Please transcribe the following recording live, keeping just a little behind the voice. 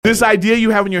This idea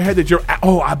you have in your head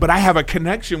that but I have a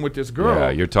connection with this girl. Yeah,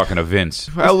 you're talking to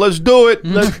Vince. Well, let's do it.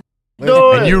 Let's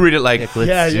do it. And you read it like,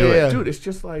 let's do it. Dude, it's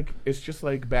just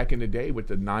like back in the day with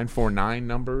the 949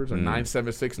 numbers or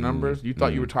 976 numbers. You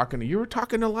thought you were talking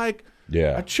to like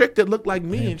a chick that looked like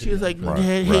me, and she was like,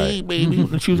 hey, baby.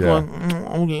 And she was going,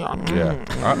 oh, yeah.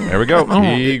 Yeah. There we go.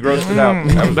 He grossed it out.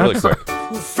 That was really quick.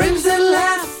 We're friends that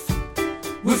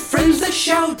laugh. We're friends that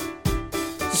shout.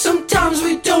 Sometimes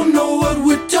we don't know what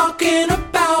we're talking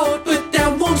about, but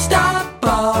that won't stop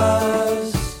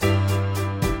us.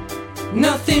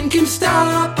 Nothing can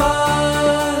stop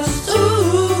us.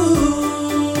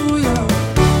 Ooh, yeah.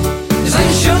 'Cause I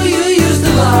can show you use the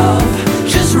love.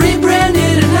 Just rebrand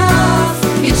it enough.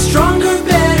 It's stronger,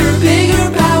 better, bigger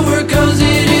power, 'cause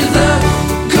it is the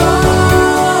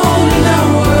golden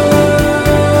hour.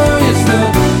 It's the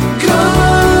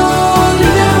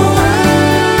golden hour.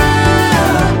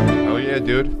 Oh yeah,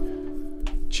 dude.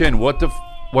 Chin, what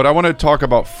I want to talk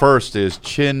about first is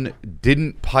Chin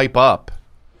didn't pipe up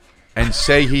and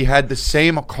say he had the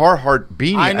same Carhartt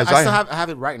beanie as I still have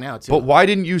it right now too. But why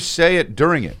didn't you say it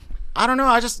during it? I don't know.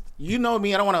 I just, you know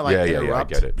me. I don't want to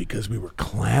interrupt. Yeah, I get it. Because we were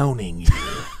clowning you.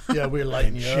 Yeah, we were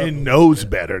lighting you up. Chin knows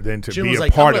better than to Jim be was a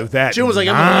like, part of that Jim was like,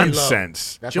 I'm gonna lay low.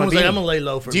 nonsense. Jim was like, I'm going to lay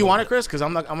low for Do you want it, Chris? Because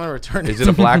I'm going to return it. Is it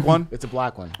a black one? It's a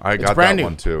black one. I It's got brand that new.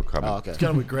 one too. Coming. Oh, okay. It's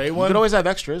kind of a gray You one. could always have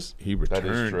extras. He returned.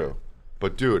 That is true.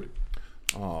 But dude,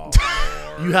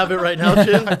 You have it right now,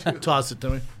 Jim? Toss it to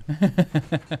me.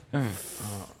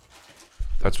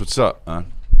 that's what's up, huh?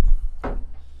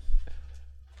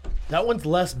 That one's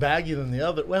less baggy than the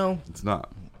other. Well, It's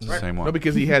not. It's the same one. No,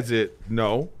 because he has it.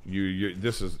 No,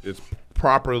 it's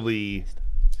properly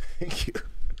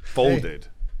folded.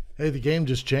 hey, the game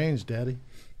just changed, Daddy.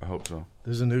 I hope so.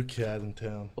 There's a new cat in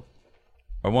town.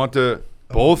 I want the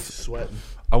He's both. sweating.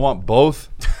 I want both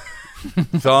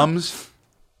thumbs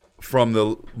from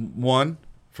the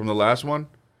last one,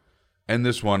 and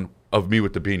this one of me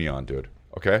with the beanie on, dude.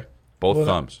 Okay, both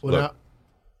thumbs. Look,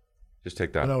 just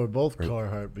take that. No, we're both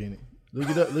Carhartt beanie. Look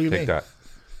at that. Look at me. Take that.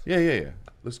 Yeah.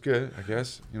 Looks good, I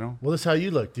guess. You know. Well, that's how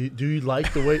you look. Do you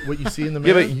like the way what you see in the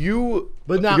mirror? Yeah,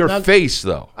 but But your face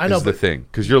though. I know, is the but- thing,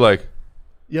 because you're like,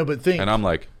 Yeah, but think. and I'm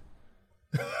like,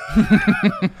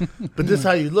 But this is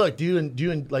how you look. Do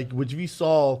you like? Would if you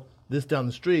saw this down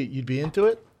the street, you'd be into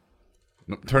it?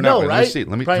 no, turn No, that way. Let right? me see.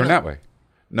 Let me Probably turn not. that way.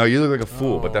 No, you look like a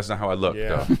fool, but that's not how I look.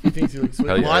 Yeah. Though. He thinks you look sweet.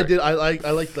 Hell yeah. Well, I did. I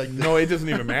like this. No, it doesn't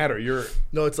even matter.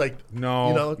 No, it's like No,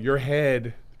 You know, your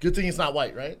head. good thing it's not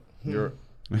white, right?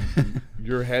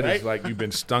 Your head Right? is like you've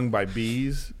been stung by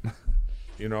bees.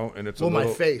 You know, and it's Well, a little,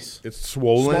 my face. It's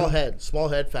swollen. Small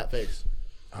head, fat face.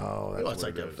 Oh, that's Oh, it's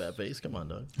what like it a is. fat face. Come on,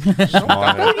 dog. Small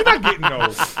head, You're not getting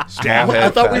those. small head, I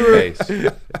thought fat we were-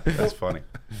 face. That's funny.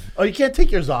 Oh, you can't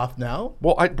take yours off now.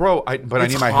 Well, but I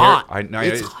It's need my hot. hair.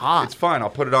 It's hot. It's fine. I'll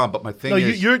put it on. But my thing No,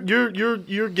 is, you're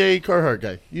gay Carhartt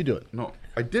guy. You do it. no,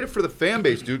 I did it for the fan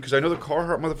base, dude, because I know the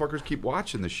Carhartt motherfuckers keep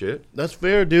watching the shit. That's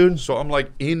fair, dude. So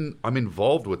I'm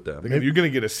involved with them. You're gonna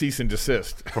get a cease and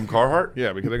desist. From Carhartt?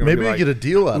 Yeah, because they're gonna Maybe be we like, get a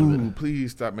deal out of "Ooh, it.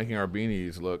 please stop making our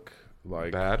beanies look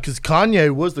like Bad. Because Kanye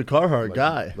was the Carhartt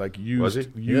guy. like Was used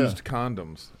he? used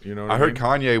condoms. You know what I I heard mean?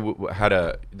 Kanye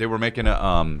had they were making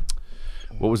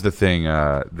what was the thing?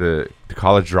 The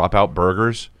college dropout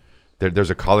burgers. There's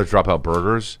a college dropout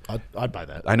burgers. I'd buy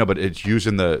that. I know, but it's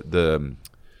using the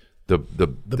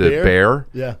bear? bear.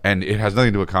 Yeah. And it has nothing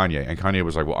to do with Kanye. And Kanye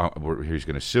was like, well, he's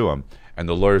going to sue him. And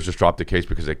the lawyers just dropped the case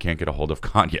because they can't get a hold of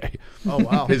Kanye. Oh,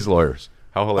 wow. His lawyers.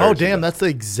 How hilarious. Oh, is damn. that? That's the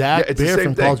exact it's the bear same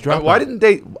from thing. College Dropout. Why didn't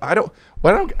they?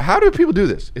 How do people do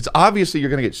this? It's obviously you're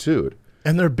going to get sued.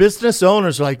 And their business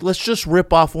owners are like, let's just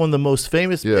rip off one of the most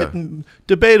famous, Yeah.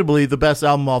 debatably the best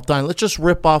album of all time. Let's just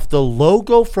rip off the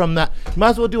logo from that. You might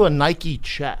as well do a Nike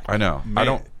check. I know. I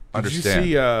don't understand.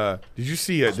 Did you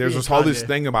see? There's this whole this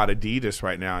thing about Adidas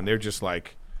right now, and they're just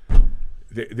like,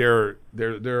 they're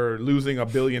losing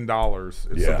 $1 billion,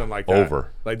 something like that.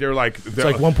 Over. Like they're like It's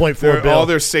like 1.4 bill. All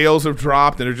their sales have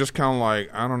dropped, and they're just kind of like,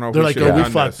 I don't know. If They're we like, should oh, have we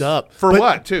done fucked this. up. For But-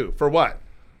 what? Too for what?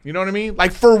 You know what I mean?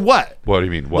 Like for what? What do you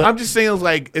mean? What? I'm just saying,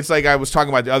 it's like I was talking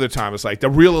about the other time. It's like the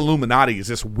real Illuminati is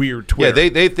this weird Twitter. Yeah,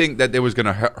 they think that it was going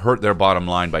to hurt their bottom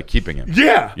line by keeping him.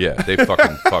 Yeah. Yeah, they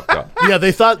fucking fucked up. Yeah,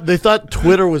 they thought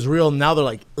Twitter was real. Now they're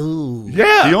like, ooh.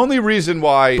 Yeah. The only reason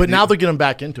why... But now they're getting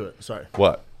back into it. Sorry.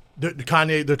 What?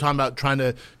 Kanye, they're talking about trying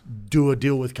to do a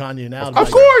deal with Kanye now. Of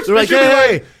course. They're like, They should be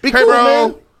hey, like, be hey, cool, bro.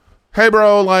 man. hey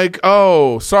bro, like,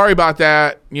 oh, sorry about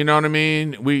that. You know what I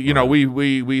mean?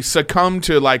 We succumb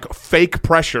to like fake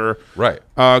pressure. Right.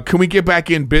 Can we get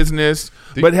back in business?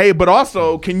 But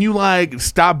also, can you like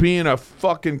stop being a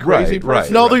fucking crazy person?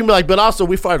 Right. No, they're gonna be like, but also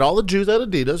we fired all the Jews at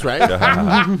Adidas,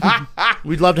 right?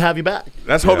 We'd love to have you back.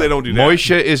 Let's hope they don't do that.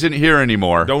 Moishe isn't here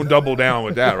anymore. Don't double down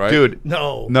with that, right? Dude.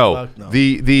 No.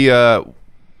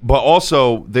 But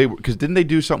also because didn't they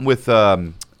do something with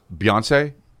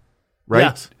Beyonce? Right?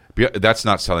 Yes. That's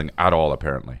not selling at all,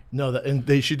 apparently. No,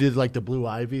 and she did like the Blue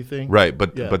Ivy thing. Right,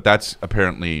 but that's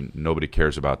apparently nobody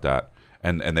cares about that,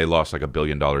 and they lost like $1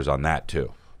 billion on that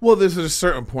too. Well, there's a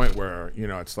certain point where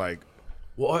it's like,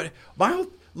 What?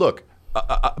 Look,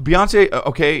 Beyonce,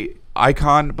 okay,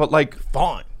 icon, but like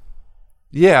Fine.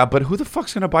 Yeah, but who the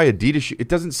fuck's gonna buy Adidas shoe? It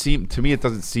doesn't seem right. It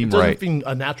doesn't seem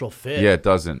a natural fit. Yeah, it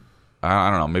doesn't.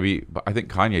 I don't know. Maybe I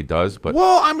think Kanye does, but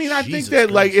well, I mean, I think that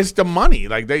like it's the money.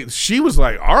 Like she was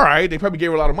like, all right. They probably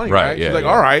gave her a lot of money, right? Yeah, She's like,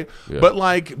 all right. Yeah. But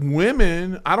like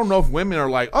women, I don't know if women are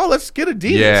like, oh, let's get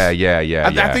Adidas.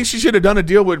 Yeah. I think she should have done a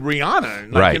deal with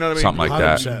Rihanna, like, right? You know what I mean? Something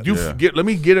like that. Let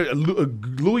me get a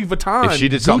Louis Vuitton. If she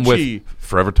did Gucci. something with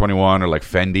Forever 21 or like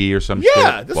Fendi or some shit.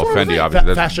 That's well, what I'm Fendi saying.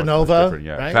 obviously. Fashion Nova,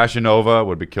 yeah. right? Fashion Nova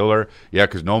would be killer. Yeah,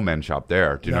 because no men shop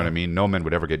there. Do you know what I mean? No men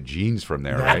would ever get jeans from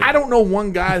there, right? I don't know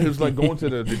one guy who's like going to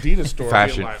the Adidas store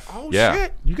Fashion. and being like, oh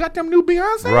shit, you got them new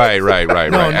Beyonce? Right.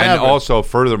 No, And never. also,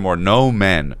 furthermore, no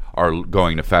men are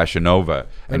going to Fashion Nova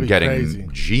and be getting crazy.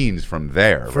 jeans from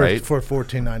there, right? For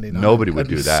 $14.99. Nobody would That'd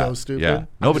do be that. So stupid. Yeah,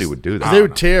 nobody would do that. They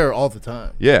would tear all the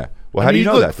time. Yeah. Well, I how do mean, you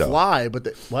know look that though? Fly, but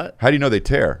what? How do you know they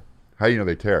tear? How do you know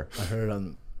they tear? I heard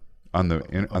on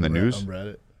the news? on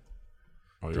Reddit.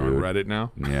 Oh, you're on Reddit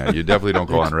now? Yeah, you definitely don't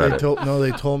go on Reddit.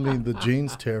 They told me the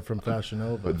jeans tear from Fashion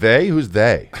Nova. They? Who's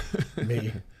they?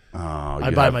 Me. Oh,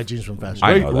 I buy my jeans from Fashion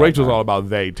I Nova. know that, Rachel's man. all about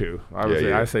they too.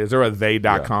 I say, is there a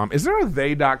they.com? Yeah. Is there a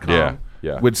they.com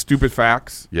Yeah. with stupid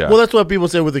facts? Yeah. Well, that's what people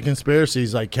say with the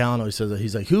conspiracies. Like Cal always says that.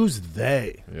 He's like, "Who's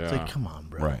they?" Yeah. It's like, come on,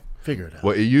 bro. Right. Figure it out.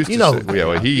 Well, it used to. know Say, who yeah,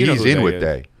 well, You know he's who in they with is.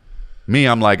 they. Me,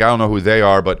 I'm like, I don't know who they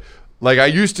are, but like I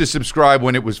used to subscribe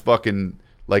when it was fucking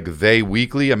like They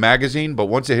Weekly, a magazine, but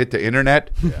once it hit the internet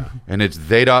and it's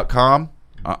they.com,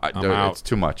 out. it's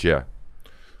too much. Yeah.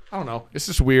 I don't know. It's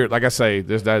just weird. Like I say,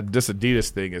 this Adidas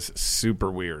thing is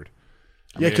super weird.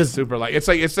 Yeah, because super like it's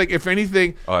like if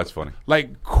anything, Oh, that's funny.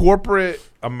 like corporate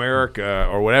America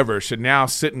or whatever should now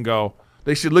sit and go.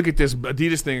 They should look at this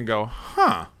Adidas thing and go,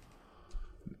 huh?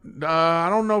 I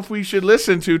don't know if we should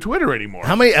listen to Twitter anymore.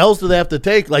 how many L's do they have to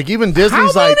take? Like even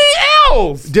Disney's How like many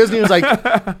L's? Disney was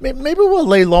like, maybe we'll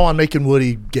lay low on making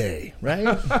Woody gay,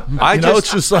 right?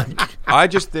 It's just like, I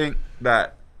just think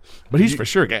that But he's for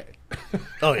sure gay.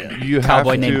 oh yeah, you have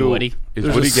Cowboy to. named Woody. Is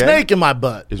there's Woody a gay? snake in my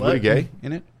butt. Is What? Woody gay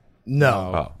in it?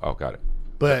 No, Oh, got it.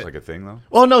 but That's like a thing though.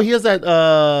 oh no, he has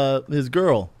that his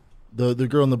girl, the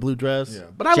girl in the blue dress. Yeah.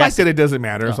 But I like Jesse. that it doesn't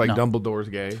matter. It's No, like no. Dumbledore's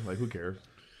gay. Like who cares?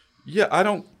 Yeah, I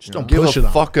don't don't give push a it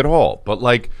on fuck at all. But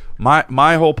like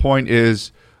my whole point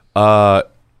is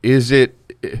it?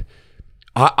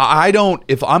 I don't.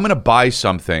 If I'm gonna buy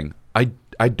something, I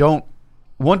don't.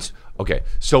 Once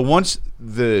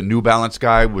the New Balance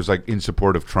guy was like in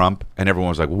support of Trump, and everyone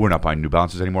was like, well, "We're not buying New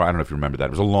Balances anymore." I don't know if you remember that. It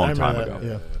was a long time ago.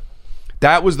 Yeah.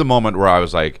 That was the moment where I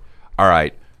was like, "All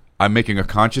right, I'm making a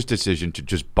conscious decision to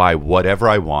just buy whatever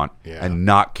I want and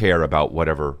not care about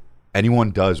whatever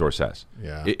anyone does or says."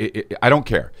 Yeah. I don't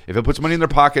care. If it puts money in their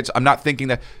pockets, I'm not thinking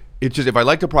that. It's just if I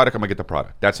like the product, I'm going to get the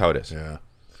product. That's how it is. Yeah.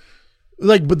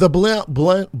 Like, but the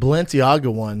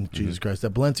Balenciaga one, Jesus Christ,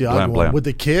 that Balenciaga one Blam. with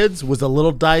the kids was a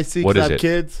little dicey. What Because is I it? have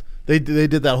kids. They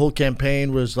did that whole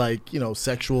campaign was like,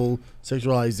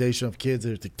 sexualization of kids.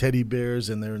 There's the teddy bears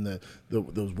and they're in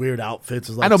those weird outfits.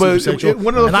 It's like I know, but super sexual.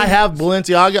 one of those and I things- have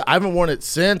Balenciaga. I haven't worn it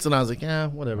since, and I was like,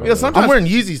 whatever. Yeah, sometimes- I'm wearing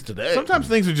Yeezys today. Sometimes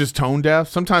things are just tone deaf.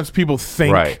 Sometimes people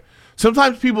think. Right.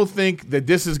 Sometimes people think that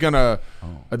this is gonna,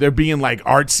 they're being like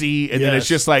artsy, and then it's Yes.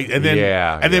 just like, and then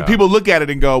Yeah. people look at it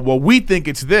and go, well, we think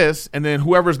it's this, and then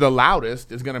whoever's the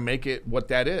loudest is gonna make it what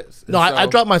that is. No, And I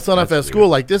so- dropped my son off at school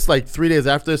like 3 days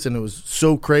after this, and it was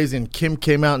so crazy. And Kim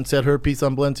came out and said her piece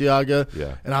on Balenciaga.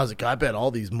 Yeah. And I was like, I bet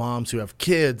all these moms who have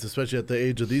kids, especially at the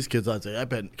age of these kids, I'd say, I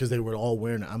bet, because they were all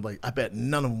wearing it. I'm like, I bet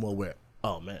none of them will wear it.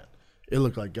 Oh, man. It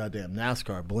looked like goddamn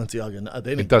NASCAR, Balenciaga.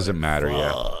 They didn't It doesn't matter.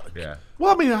 Yeah.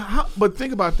 Well, I mean, but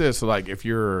think about this: like, if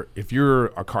you're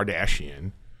a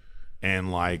Kardashian,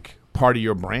 and like part of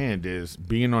your brand is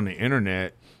being on the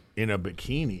internet in a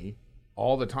bikini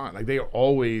all the time, like they are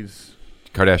always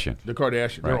Kardashian. the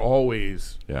Kardashians. Right. They're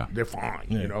always Yeah. they're fine.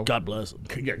 You know, God bless them.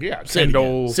 yeah. Say it again.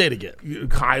 Kendall, Say it again.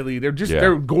 Kylie. They're just Yeah.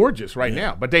 they're gorgeous right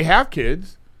now, but they have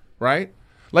kids, right?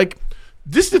 Like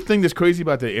This is the thing that's crazy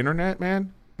about the internet,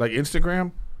 man. Like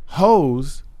Instagram,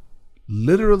 hoes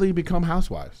literally become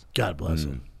housewives. God bless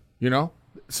them. You know?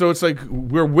 So it's like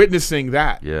we're witnessing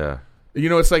that. Yeah. You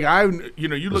know, it's like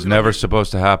you It was never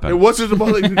supposed to happen. It wasn't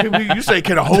supposed to. You say,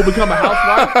 can a hoe become a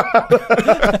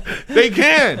housewife? They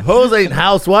can. Hoes ain't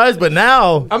housewives, but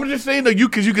now I'm just saying that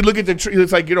because you could look at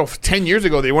it's like 10 years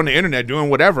ago they were on the internet doing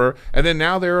whatever, and then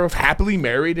now they're happily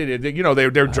married, and they're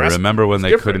dressed. I remember when they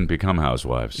different. couldn't become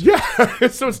housewives. Yeah,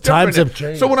 so it's different. Times have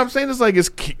changed. So what I'm saying is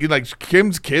like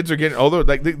Kim's kids are getting older.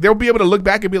 Like they'll be able to look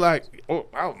back and be like,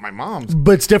 oh, my mom's.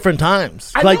 but it's different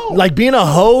times. I like know. like being a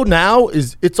hoe now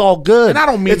it's all good. And I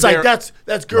don't mean it's like that's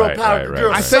girl Right, power. right, right, Girl,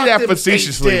 right. I say suck that them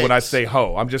facetiously fake when I dicks. say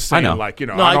hoe. I'm just saying know. like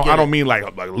No, I don't mean like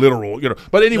literal.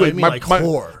 But anyway, you mean like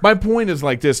whore. my point is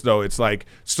like this though. It's like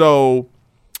so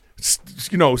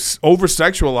over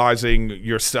sexualizing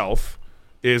yourself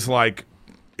is like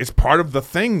it's part of the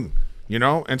thing,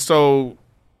 and so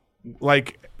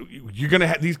like. You're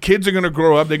gonna these kids are gonna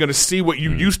grow up. They're gonna see what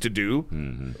you used to do.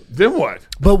 Then what?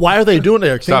 But why are they doing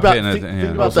it? Stop Think hitting about, it.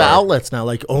 think about the outlets now,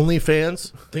 like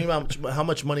OnlyFans. Think about how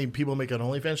much money people make on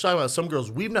OnlyFans. Talking about some girls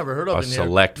we've never heard of A in here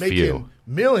select making few.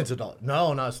 millions of dollars.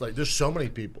 No, it's like there's so many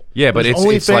people. Yeah, but There's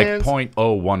it's like OnlyFans.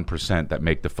 0.01% that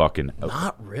make the fucking.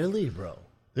 Not really, bro.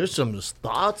 There's some just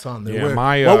thoughts on there. Yeah,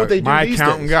 where, what would they do my these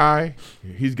accountant days? guy,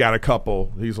 he's got a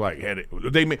couple. He's like,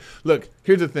 look.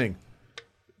 Here's the thing.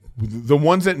 The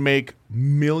ones that make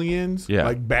millions,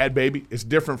 like Bad Baby, it's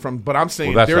different from. But I'm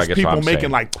saying there's people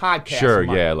making like podcasts. Sure,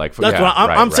 money. yeah, like That's what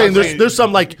I'm saying. There's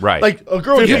some like a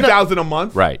girl $50,000 a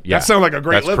month. Right, yeah, that sounds like a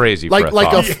great. That's living. crazy. like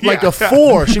a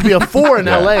 4. She'd be a 4 in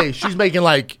LA. She's making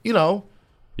like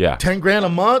yeah, $10,000 a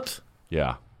month.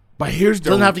 yeah. But here's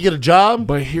Doesn't have to get a job.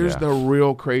 But here's the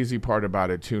real crazy part about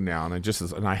it too now,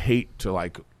 and I hate to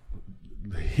like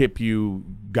hip you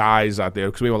guys out there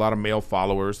because we have a lot of male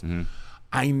followers. Mm-hmm.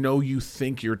 I know you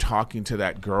think you're talking to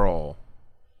that girl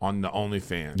on the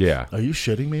OnlyFans. Yeah. Are you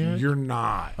shitting me, Erik? You're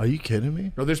not. Are you kidding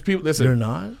me? No, there's people. Listen, You're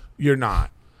not? You're not.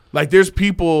 Like, there's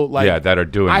people like that are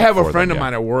doing. I have it a for friend them, of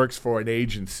mine that works for an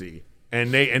agency,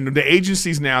 and the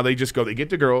agencies now they get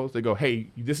the girls. They go, hey,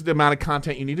 this is the amount of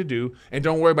content you need to do, and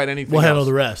don't worry about anything. We'll handle else.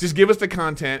 the rest. Just give us the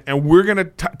content, and we're gonna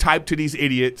type to these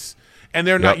idiots, and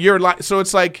they're not. You're like, so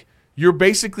it's like you're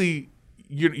basically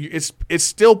it's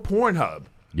still Pornhub.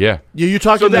 Yeah. You're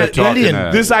talking that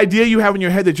Indian. This idea you have in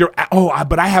your head that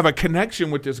but I have a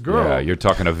connection with this girl. Yeah, you're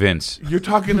talking to Vince. You're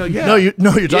talking to No, you're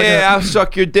talking. Yeah, I'll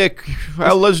suck your dick.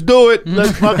 Well, let's do it.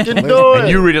 Let's fucking do it. And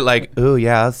you read it like, oh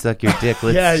yeah, I'll suck your dick.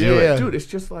 Let's do it. Dude, it's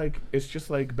just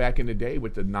like back in the day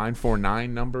with the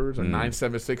 949 numbers or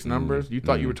 976 numbers. You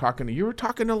thought you were talking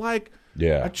to like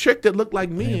a chick that looked like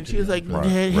me, and she was like,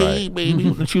 hey, baby.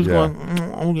 And she was going,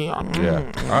 oh, yeah.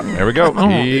 Yeah. There we go.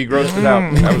 He grossed it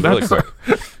out. That was really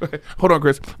quick. Hold on,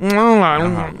 Chris.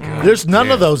 There's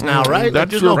none of those now, right? That's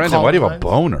There's true. Brandon, why do you have a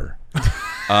boner?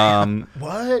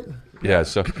 What? Yeah.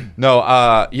 So no.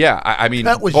 I mean,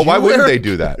 That was but why you, wouldn't they Erik?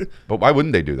 do that? But why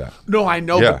wouldn't they do that? No, I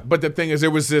know, Yeah. but the thing is,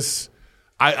 there was this.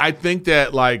 I think that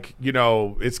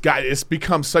it's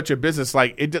become such a business,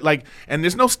 and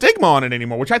there's no stigma on it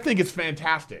anymore, which I think is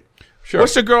fantastic. Sure.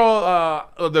 What's the girl,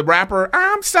 the rapper?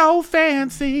 I'm so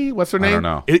fancy. What's her name? don't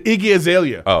know. Iggy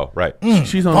Azalea. Oh, right.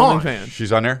 She's on OnlyFans.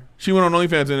 She's on there. She went on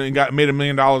OnlyFans and made $1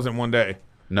 million in one day.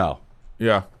 No,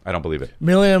 Yeah, I don't believe it.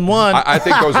 1,000,001. I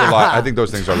think those are lies. I think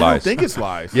those things are I lies. think it's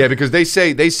lies. Yeah, because they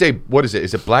say what is it?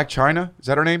 Is it Black China? Is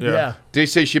that her name? Yeah. They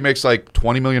say she makes like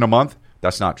 $20 million a month.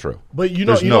 That's not true. But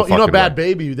There's no fucking Bad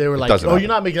way. Baby. They were like, doesn't oh, happen. you're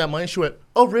not making that money. She went,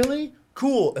 oh, really?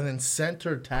 Cool. And then sent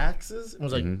her taxes and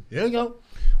was like, here you go.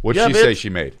 What'd Yeah, she say bitch. she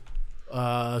made?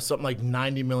 Something like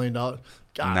 $90 million. God,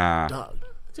 Nah. dog.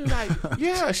 Dude,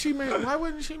 she made. Why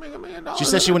wouldn't she make $1 million? She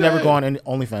said she would never go on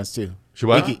OnlyFans too. She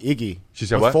what? Iggy. She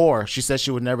said what? Before, she said she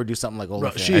would never do something like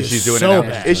OnlyFans. she And is she's doing so it now.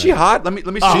 bad. Is she hot? Let me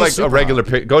see like a regular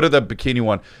pic. Go to the bikini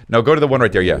one. No, go to the one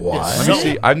right there. Yeah. Let me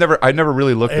see. I've never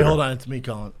really looked Hey, at her. hold on. It's me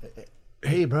calling.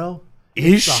 Hey, bro.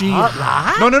 Is she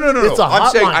hot? No. It's a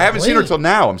I'm saying hotline I haven't seen her bling. till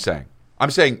now. I'm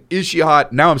saying is she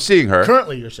hot? Now I'm seeing her.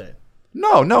 Currently, you're saying.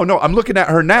 No. I'm looking at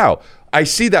her now. I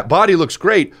see that body looks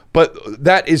great, but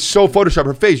that is so Photoshop.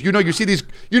 Her face. You see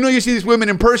these women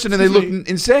in person and they look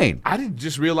insane. I didn't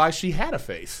just realize she had a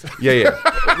face. Yeah,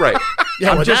 right.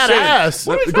 Yeah, with that ass.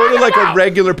 Go to like a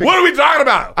regular picture. What are we talking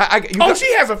about?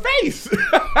 She has a face.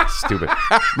 Stupid.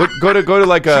 Look, go to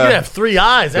like a. You could have 3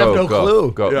 eyes. I have no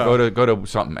clue. Go to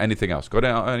something. Anything else? Go to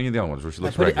any of the other ones where she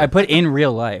looks regular. I put in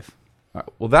real life.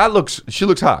 Well, she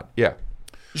looks hot. Yeah.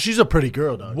 She's a pretty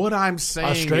girl, dog. What I'm saying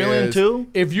Australian is, too?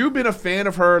 if you've been a fan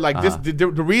of her, like this, the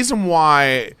reason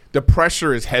why the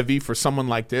pressure is heavy for someone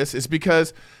like this is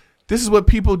because This is what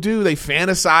people do. They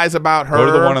fantasize about her. Go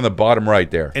to the one on the bottom right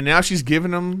there. And now she's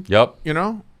giving them. Yep. You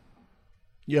know.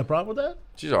 You have a problem with that?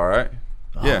 She's all right.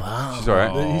 Yeah, she's all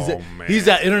right. He's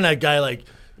that internet guy like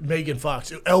Megan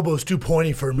Fox. Elbow's too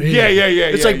pointy for me. Yeah.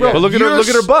 It's like, bro, But look at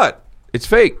her butt. It's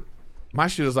fake. My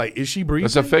shit is like, is she breathing?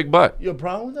 It's a fake butt. You have a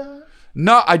problem with that?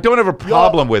 No, I don't have a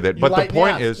problem with it. But the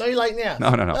point naps. is, No, you like naps.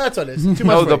 No. That's what it is. Too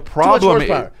much no.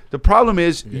 weight. The problem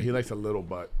is, Yeah, he likes a little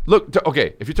butt. look.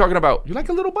 Okay, if you're talking about, You like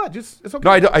a little butt? Just it's okay.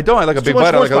 no, I don't. I like a big too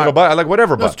much butt. I like a little horsepower. butt. I like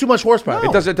whatever No, it's butt. too much horsepower.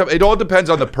 It doesn't. It all depends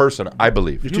on the person, I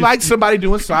believe. You like somebody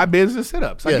doing side bends and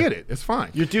sit-ups. I Yeah. get it. It's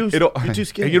fine. You're too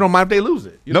skinny. And you don't mind if they lose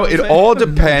it. You know No, what it I'm saying? all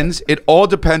depends. It all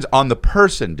depends on the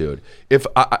person, dude. If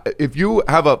you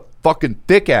have a fucking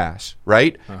thick ass,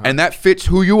 right, and that fits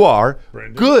who you are,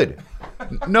 good.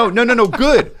 No,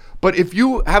 good. But if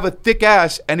you have a thick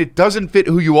ass and it doesn't fit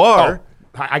who you are,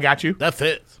 I got you. That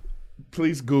fits.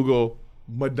 Please Google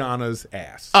Madonna's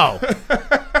ass. Oh,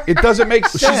 it doesn't make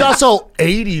sense. she's also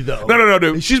 80 though. No,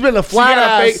 dude. She's been a flat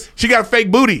ass. She got a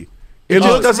fake booty. It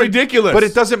looks doesn't- ridiculous. But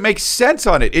it doesn't make sense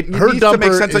on it. It Her needs to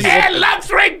make dumper sense on is- you. It looks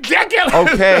ridiculous.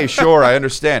 Okay, sure, I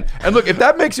understand. And look, if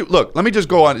that makes you look, let me just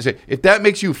go on and say, if that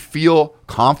makes you feel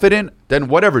confident, then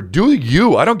whatever, do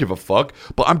you. I don't give a fuck.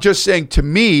 But I'm just saying, to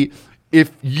me,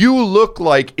 if you look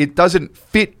like it doesn't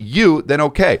fit you, then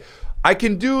okay. I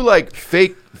can do like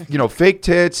fake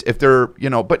tits if they're,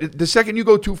 but the second you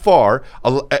go too far,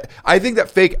 I think that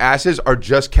fake asses are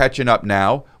just catching up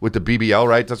now with the BBL,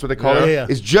 right? That's what they call it. Yeah.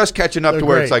 It's just catching up They're to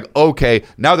where great. it's like, okay,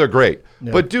 now they're great.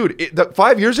 Yeah. But dude,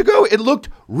 5 years ago, it looked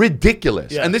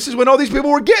ridiculous. Yeah. And this is when all these people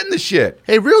were getting the shit.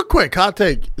 Hey, real quick, hot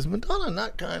take: is Madonna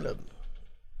not kind of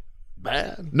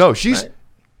bad? No, she's... Right?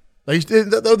 Like,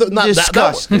 not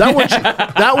Disgusting.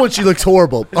 that one she looks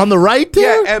horrible. On the right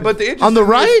there? Yeah, but the interesting on the thing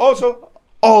right? is also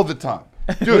all the time.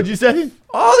 Dude, What'd you say?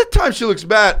 all the time she looks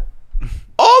bad.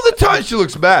 All the time she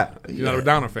looks bad. You're not a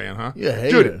Madonna fan, huh? Yeah,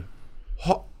 hate Dude,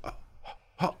 her.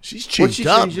 She's What's changed she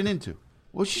up. changing into?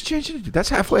 What's she changing into? That's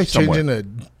halfway somewhere.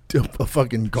 Changing a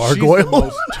fucking She's gargoyle. the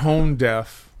most tone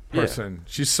deaf person.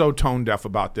 She's so tone deaf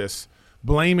about this,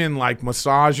 blaming like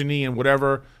misogyny and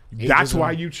whatever. That's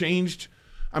why you changed.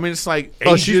 I mean, it's like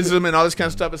ageism and all this kind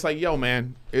of stuff. It's like, yo,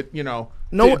 man,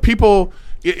 people.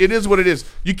 It is what it is.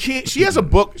 You can't. She has a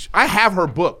book. I have her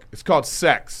book. It's called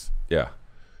Sex. Yeah.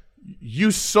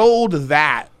 You sold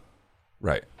that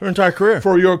Right. Her entire career.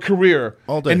 for your career,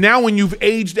 All day. and now when you've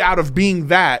aged out of being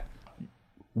that,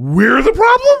 we're the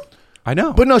problem. I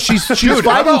know. But no, she's Dude, how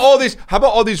fighting. about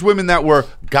all these women that were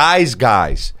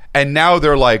guys, and now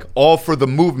they're like all for the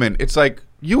movement? It's like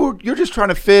you're just trying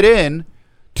to fit in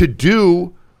to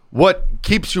do what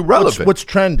keeps you relevant. What's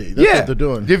trendy? That's what they're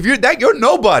doing. If you're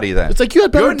nobody then. It's like you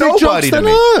had better You're dick jokes nobody to than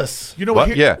me. us. You know What?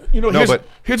 what? Yeah.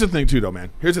 Here's the thing too, though, man.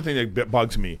 Here's the thing that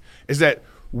bugs me is that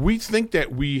we think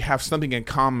that we have something in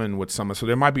common with someone, so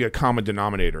there might be a common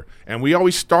denominator, and we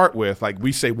always start with like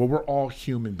we say, well, we're all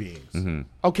human beings. Mm-hmm.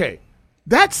 Okay,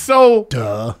 that's so.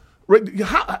 Duh.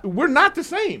 We're not the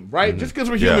same, right? Mm-hmm. Just because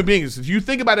we're human beings. If you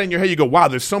think about it in your head, you go, wow,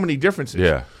 there's so many differences.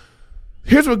 Yeah.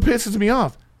 Here's what pisses me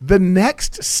off. The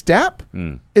next step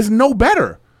is no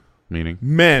better. Meaning?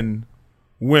 Men,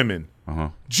 women.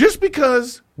 Just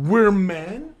because we're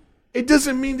men, it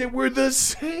doesn't mean that we're the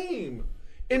same.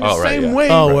 In the same way.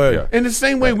 Oh, word. In the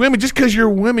same way, women, just because you're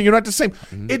women, you're not the same.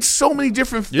 It's so many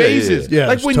different Yeah, phases. yeah.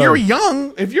 Like it's when tough. you're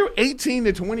young, if you're 18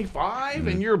 to 25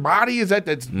 and your body is at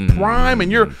its prime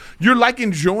and you're like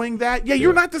enjoying that,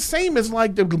 you're not the same as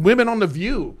like the women on The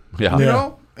View. Yeah. You Yeah.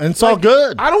 know? And it's all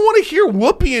good. I don't want to hear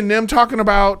Whoopi and them talking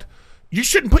about you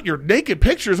shouldn't put your naked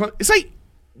pictures on. It's like,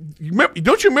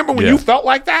 don't you remember when Yeah. you felt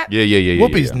like that? Yeah.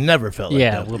 Whoopi's never felt like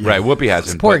Yeah, that. Whoopi. Right. Whoopi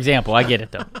hasn't. Poor but example. I get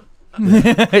it though.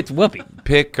 It's Whoopi.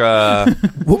 Pick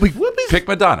pick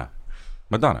Madonna.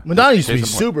 Madonna used to be Case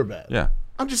in point. super bad. Yeah.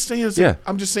 I'm just saying. Yeah.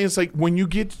 I'm just saying. It's like when you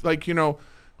get like when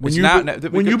It's you not-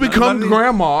 when you because become none of these-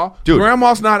 grandma, Dude.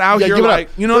 grandma's not out Yeah, here give it like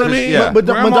up. you know what I mean. Yeah. But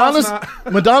Grandma's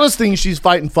Madonna's thing, she's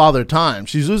fighting father time.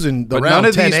 She's losing the But round none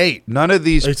of 10-8. none of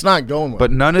these It's not going well.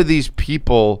 But none of these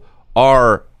people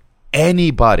are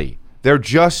anybody. They're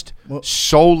just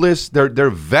soulless. They're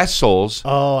vessels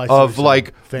Oh, I see what of you're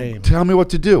like saying. Fame. Tell me what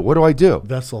to do. What do I do?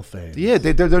 Vessel fame. Yeah,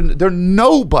 they're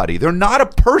nobody. They're not a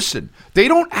person. They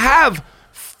don't have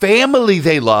family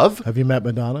they love. Have you met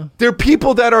Madonna? They're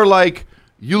people that are like,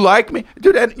 you like me,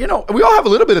 dude. And we all have a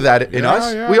little bit of that in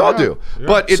us. yeah, we all yeah. do. Yeah.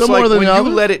 But it's Some like more than when the you other?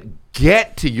 let it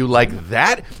get to you like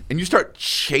that, and you start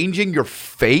changing your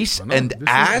face and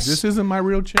ass. This isn't my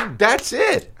real chin. That's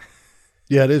it.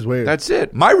 Yeah, it is weird. That's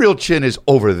it. My real chin is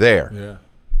over there. Yeah.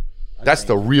 That's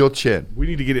the real chin. We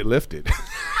need to get it lifted.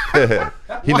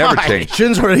 He never changed.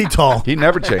 Chin's already tall. He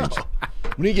never changed.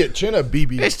 When you get chin up,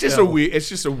 BB. It's just a weird. It's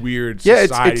just a weird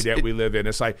society that we live in.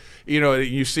 It's like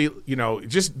you see,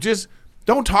 just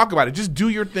don't talk about it. Just do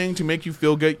your thing to make you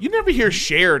feel good. You never hear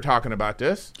Cher talking about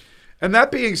this. And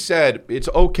that being said, it's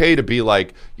okay to be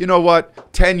like, you know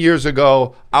what? 10 years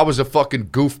ago, I was a fucking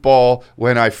goofball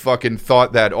when I fucking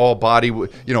thought that all body,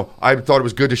 I thought it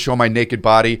was good to show my naked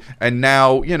body. And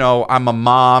now, I'm a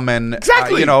mom and,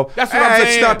 exactly. That's what I'm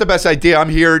saying. It's not the best idea. I'm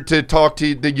here to talk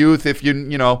to the youth. If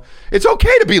it's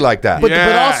okay to be like that. But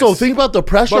also think about the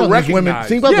pressure on these women.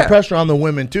 Think about the pressure on the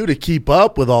women too to keep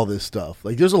up with all this stuff.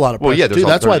 Like there's a lot of pressure too.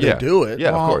 That's why they do it. Yeah,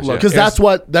 of course. Because that's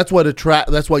what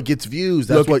gets views.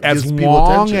 That's what gives people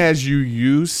attention. As long as you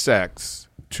use sex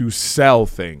to sell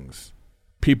things,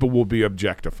 people will be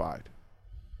objectified.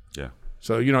 Yeah.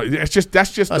 So that's just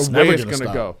the way it's going to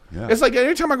go. Yeah. It's like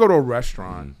every time I go to a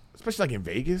restaurant, especially like in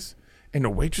Vegas, and the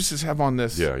waitresses have on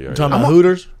this. Yeah. Talking about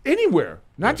Hooters? Anywhere.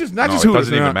 Not just Hooters. It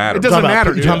doesn't even matter. It doesn't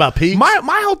matter. You talking about Peaks?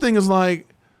 My whole thing is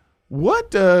like,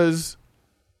 what does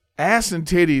ass and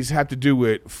titties have to do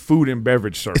with food and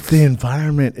beverage service? It's the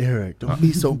environment, Eric. Don't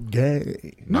be so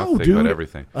gay. No, dude. But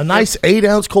everything. A nice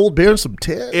 8-ounce cold beer and some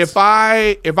tits. If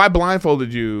I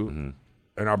blindfolded you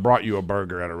and I brought you a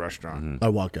burger at a restaurant, I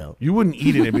walk out. You wouldn't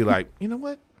eat it and be like, you know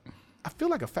what? I feel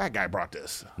like a fat guy brought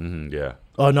this. Yeah.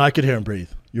 Oh no, I could hear him breathe.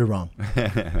 You're wrong.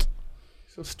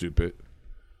 So stupid.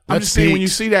 I'm just saying when you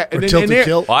see that, and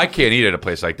well, I can't eat at a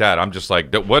place like that. I'm just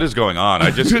like, what is going on?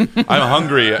 I'm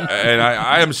hungry, and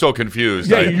I am so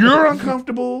confused. Yeah, you're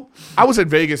uncomfortable. I was at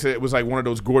Vegas. It was like one of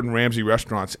those Gordon Ramsay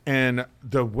restaurants, and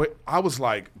I was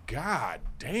like, God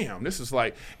damn, this is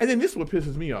like. And then this is what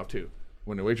pisses me off too,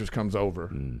 when the waitress comes over,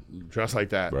 dressed like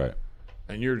that, right?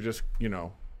 And you're just,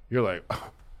 you're like, oh,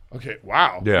 okay,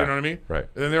 wow, yeah, you know what I mean, right?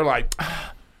 And then they're like,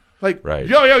 right.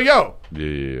 yo,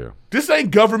 yeah. This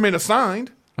ain't government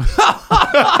assigned. Yeah,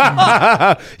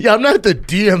 I'm not at the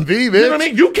DMV, bitch. You know what I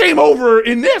mean? You came over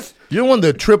in this. You're one of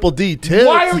the triple D tips.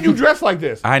 Why are you dressed like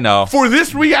this? I know. For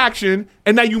this reaction,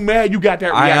 and now you mad you got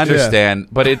that reaction. I understand,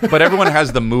 but everyone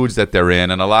has the moods that they're in,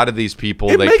 and a lot of these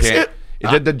people, they can't.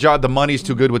 The money's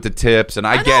too good with the tips, and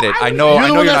I get it. I know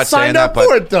you're not saying that, but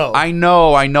for it, though. I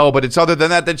know, but it's other than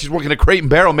that. Then she's working a Crate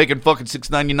and Barrel, making fucking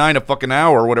 $6.99 a fucking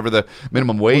hour or whatever the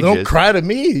minimum wage is. Don't cry to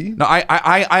me. No,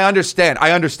 I understand,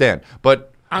 but.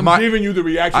 I'm giving you the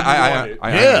reaction you wanted.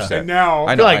 I understand. And now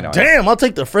I know, damn, I'll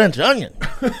take the French onion.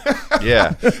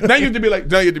 Yeah. Now you have to be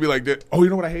like, oh, you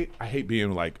know what I hate? I hate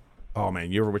being like, oh man,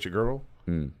 you ever with your girl?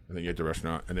 And then you get to the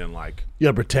restaurant, and then like,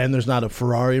 you pretend there's not a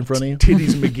Ferrari in front of you.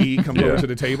 Titties McGee comes over to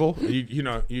the table.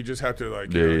 You just have to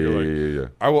like, yeah.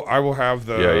 I will have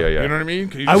the, you know what I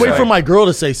mean? I wait for my girl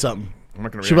to say something. I'm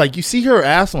not gonna She's like, you see her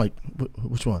ass? I'm like,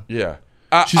 which one? Yeah.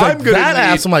 She's like, that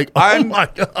ass. I'm like, oh my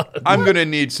God. I'm going to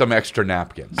need some extra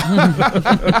napkins. I'm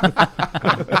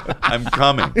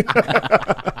coming.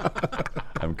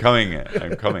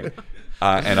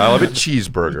 And I'll have a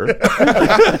cheeseburger.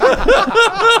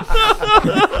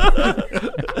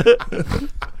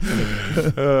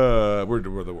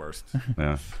 We're the worst.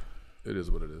 Yeah. It is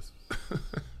what it is.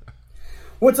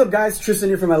 What's up, guys? Tristan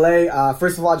here from LA.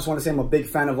 First of all, I just want to say I'm a big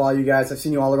fan of all you guys. I've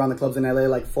seen you all around the clubs in LA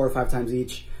like 4 or 5 times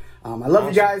each. I love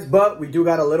you guys, but we do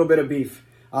got a little bit of beef.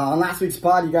 On last week's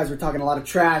pod, you guys were talking a lot of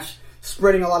trash,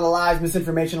 spreading a lot of lies,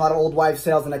 misinformation, a lot of old wives'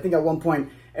 tales, and I think at one point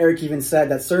Erik even said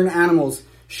that certain animals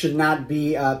should not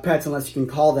be pets unless you can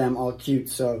call them all cute.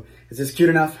 So is this cute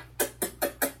enough?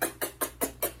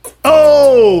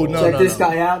 Oh, no, Check this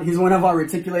guy out. He's one of our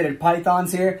reticulated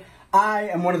pythons here. I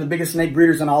am one of the biggest snake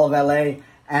breeders in all of LA,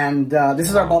 and this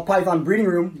is our ball python breeding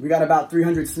room. We got about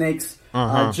 300 snakes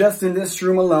just in this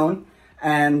room alone.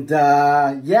 And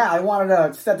I wanted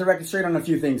to set the record straight on a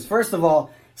few things. First of all,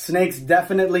 snakes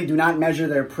definitely do not measure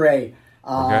their prey.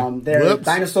 They're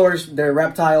dinosaurs, they're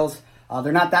reptiles.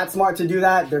 They're not that smart to do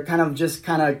that. They're kind of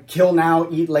kill now,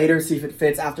 eat later, see if it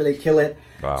fits after they kill it.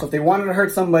 Wow. So if they wanted to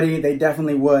hurt somebody, they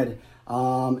definitely would.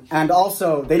 And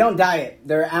also, they don't diet.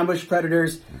 They're ambush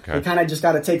predators. Okay. They kind of just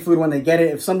got to take food when they get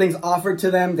it. If something's offered to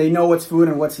them, they know what's food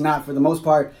and what's not. For the most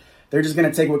part, they're just going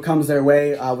to take what comes their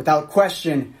way without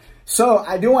question. So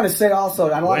I do want to say also,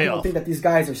 a lot of people think that these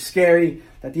guys are scary,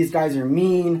 that these guys are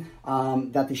mean,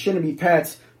 that they shouldn't be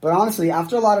pets. But honestly,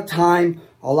 after a lot of time,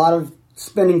 a lot of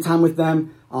spending time with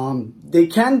them, they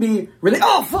can be really...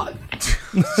 Oh, fuck!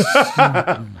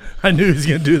 I knew he was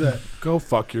going to do that. Go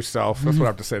fuck yourself. That's what I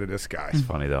have to say to this guy. It's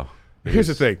funny, though. Here's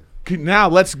the thing. Now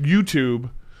let's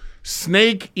YouTube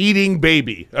snake eating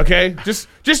baby. Okay, just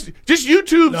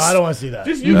YouTube. No, I don't want to see that.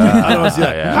 Just YouTube. I don't want to see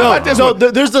that. Yeah. How about this one?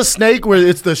 There's the snake where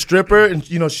it's the stripper, and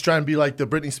she's trying to be like the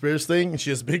Britney Spears thing, and she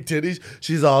has big titties.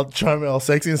 She's all charming, all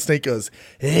sexy, and the snake goes,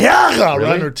 yeah,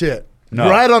 right on her tit. No.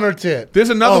 Right on her tit. There's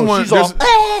another one. She's all,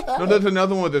 There's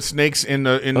another one with the snakes in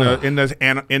the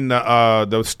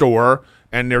store,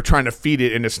 and they're trying to feed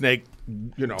it, and the snake,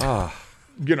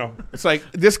 it's like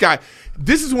this guy.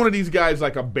 This is one of these guys,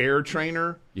 like a bear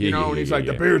trainer, and he's like,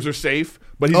 the bears are safe,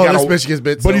 but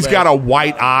he's got a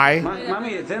white eye.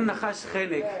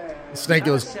 The snake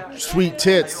goes, sweet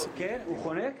tits.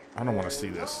 I don't want to see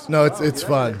this. No, it's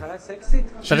fun.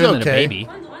 She's Better than a okay. baby.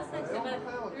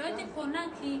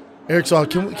 Eric's all,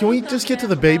 can we just get to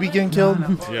the baby getting killed?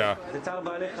 Yeah.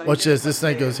 Watch this. This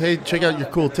snake goes, hey, check out your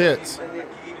cool tits.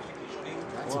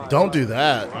 Don't do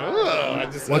that.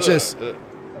 Watch this.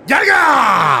 Yaga!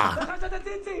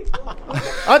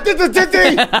 I did the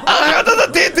titty! I did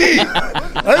the titty!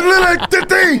 I did the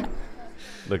titty!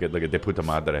 Look at they put the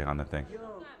madre on the thing.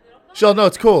 She'll know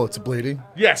it's cool. It's bleeding.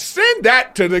 Yeah, send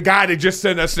that to the guy that just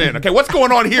sent us in. Okay, what's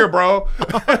going on here, bro?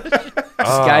 This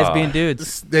guy's being dudes.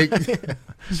 Snake.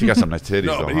 She got some nice titties,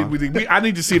 No, though, but I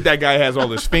need to see if that guy has all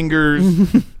his fingers.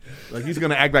 Like, he's going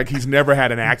to act like he's never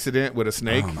had an accident with a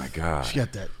snake. Oh, my God. She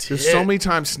got that tit. There's so many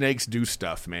times snakes do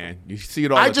stuff, man. You see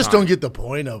it all the time. I just don't get the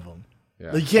point of them. Yeah.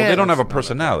 Like, you can't. They don't have a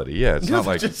personality. Yeah, it's not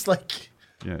like... Just like...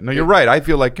 Yeah. No, you're right. I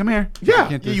feel like, come here. Yeah.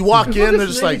 You walk in, they're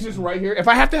just like... just right here. If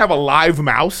I have to have a live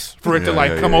mouse for it to,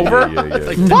 come over, it's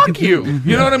like, yeah. fuck you.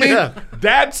 You know what I mean? Yeah.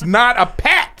 That's not a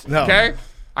pet, No. okay?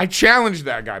 I challenge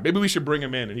that guy. Maybe we should bring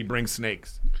him in, and he brings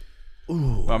snakes.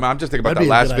 Well, I'm just thinking about That'd that be a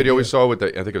last good video we idea. saw with the,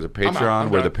 I think it was a Patreon,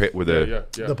 where the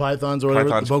The pythons or whatever.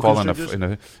 pythons the boa crawling constrictors. in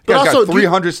a... But Guy's also, got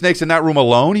 300 snakes in that room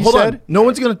alone, he Hold said? on. No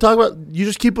one's going to talk about... You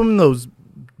just keep them in those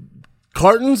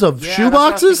cartons of shoe that's what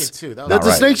I was boxes? thinking, too. That was That the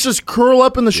right. snakes just curl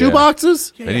up in the shoe Yeah.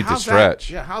 boxes? They need to how's stretch.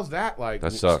 That? Yeah, how's that like?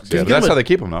 That sucks. Can Yeah, you but give that's him how a- they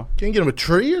keep them, though. Can you get them a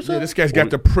tree or Yeah, something? this guy's got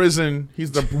the prison.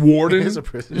 He's the warden. He's a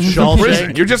prison. He's the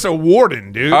prison. You're just a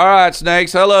warden, dude. All right,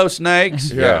 snakes. Hello,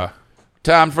 snakes. Yeah.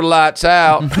 Time for lights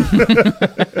out.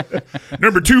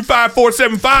 Number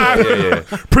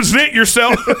 25475. Present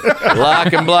yourself.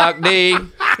 Lock and block D. And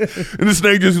the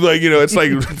snake just it's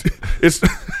like it's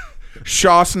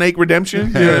Shaw Snake Redemption.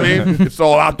 You know what I mean? It's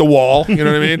all out the wall. You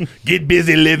know what I mean? Get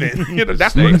busy living.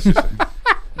 That's Snakes.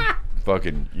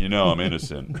 Fucking, I'm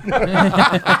innocent.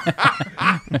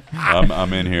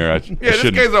 I'm in here.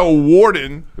 this guy's a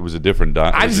warden. It was a different.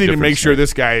 I just need to make sure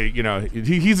this guy,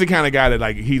 he's the kind of guy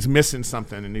that he's missing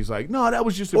something, and he's like, no, that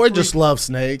was just a Or freak, just love a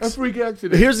snakes. freak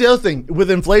accident. But here's the other thing. With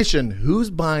inflation, who's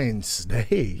buying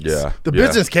snakes? Yeah. The Yeah.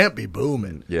 business can't be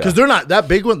booming. Yeah. Because they're not, that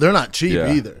big one, they're not cheap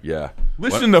either. Yeah.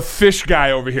 Listen to fish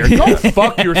guy over here. Go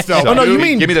fuck yourself. Oh, no, you dude.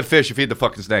 mean- Give me the fish. You feed the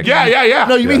fucking snake. Yeah.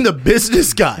 No, you mean the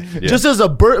business guy. Just as a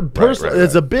person, right.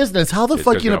 as a business, how the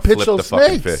fuck They're you gonna gonna pitch flip those the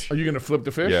fucking snakes? fish. Are you gonna flip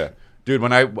the fish? Yeah. Dude,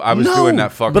 when I was No, doing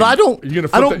that fucking... but I don't. You're gonna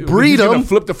I flip don't breed You're them. gonna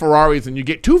flip the Ferraris, and you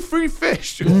get 2 free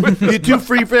fish. You get 2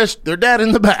 free fish. They're dead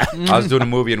in the back. I was doing a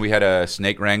movie and we had a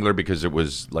snake wrangler because it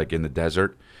was like in the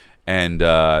desert, and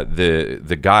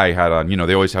the guy had on.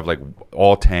 They always have like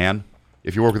all tan.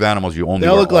 If you work with animals, you only They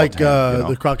all wear look all like tan,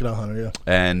 the crocodile hunter. Yeah.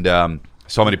 and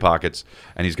so many pockets,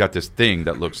 and he's got this thing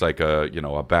that looks like a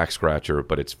back scratcher,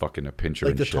 but it's fucking a pincher.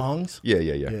 Like and the shit. tongs? Yeah,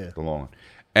 Yeah. the long one.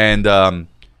 And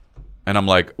I'm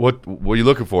like, what are you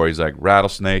looking for? He's like,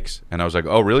 rattlesnakes. And I was like,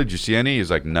 oh, really? Did you see any?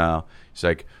 He's like, no. He's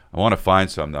like, I want to find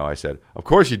some though. I said, of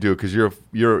course you do, because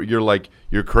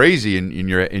you're crazy in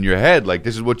your head. Like,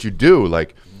 this is what you do.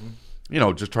 Like,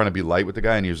 just trying to be light with the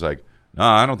guy. And he was like, no,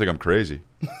 I don't think I'm crazy.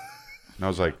 And I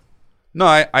was like, no,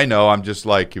 I know. I'm just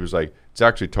like, he was like, it's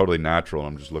actually totally natural.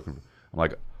 I'm just looking. I'm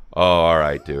like, oh, all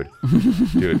right, dude.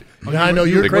 Yeah, I know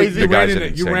you're crazy. You ran guy's an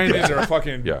into insane a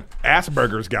fucking Yeah.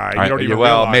 Asperger's guy. You I- don't even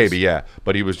well, realize. maybe, yeah.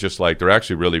 But he was just like, they're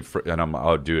actually really, and I'm,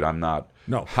 oh, dude, I'm not.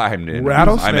 No. I'm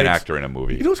Rattlesnakes. an actor in a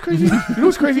movie. You know what's crazy?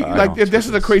 Like, know. this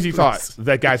is a crazy thought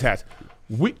that guys has.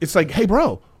 It's like, hey,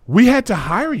 bro, we had to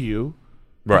hire you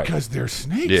Right. because there's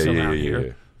snakes Yeah, around yeah, here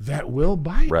yeah. that will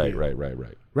bite Right, you. right.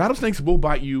 Rattlesnakes will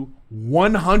bite you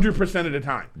 100% of the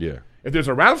time. Yeah. If there's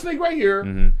a rattlesnake right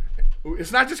here,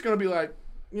 it's not just going to be like,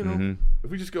 if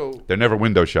we just go, They're never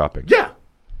window shopping. yeah.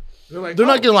 They're like, They're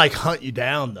not gonna hunt you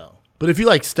down though. But if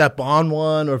you step on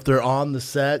one, or if they're on the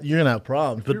set, you're gonna have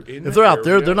problems. But if they're out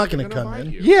there, they're not gonna come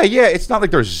in. Yeah. It's not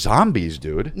like they're zombies,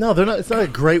 dude. No, they're not. It's not a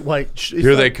great white.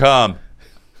 Here they come.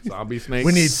 Zombie snakes.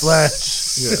 We need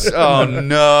flesh. Oh,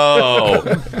 no.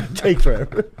 Take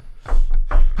forever.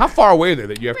 How far away are they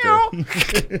that you have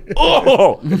to?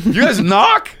 Oh, you guys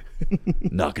knock?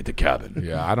 Knock at the cabin.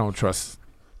 Yeah, I don't trust.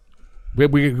 That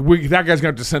guy's gonna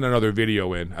have to send another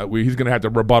video in. He's gonna have to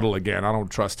rebuttal again. I don't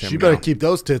trust him. You better now. keep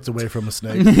those tits away from a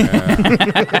snake.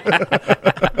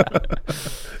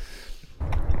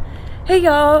 Hey, Hey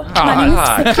y'all, my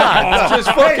name is Just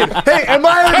fucking. Hey, am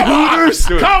I at Hooters?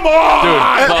 Dude, Come on!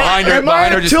 Dude, behind her, Am I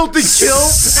behind her at just.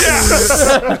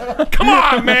 Tilted Kill? Come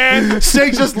on, man.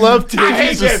 Snakes just love titties. I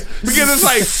hate this because it's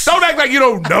like, don't act like you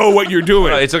don't know what you're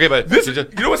doing. It's okay, but This, you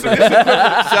just, you know what's the equivalent?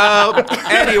 so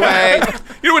anyway.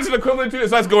 You know what's the equivalent to?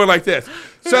 It's us going like this.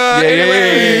 So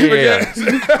Yeah.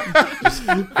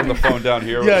 From the phone down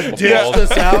here. Yeah, ditched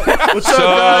us out. What's up,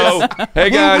 guys? So, hey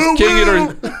guys, Woo,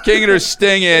 woo, King Eater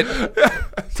Sting It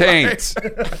Taints.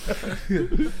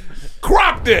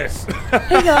 crop this.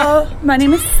 Hey y'all, my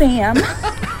name is Sam.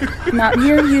 I'm out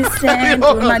here in Houston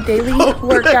doing my daily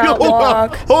workout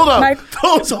walk. Hold on. My-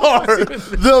 Those are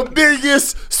the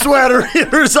biggest sweater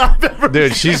hitters I've ever.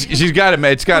 Dude, she's got to.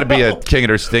 It's got to be a King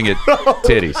Eater Sting It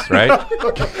titties, right?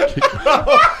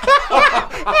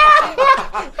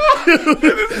 This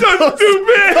is so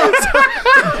stupid.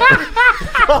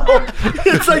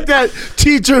 It's like that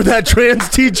teacher, that trans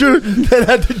teacher that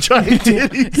had the giant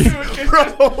titties.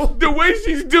 Bro, The way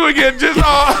she's doing it, just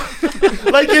all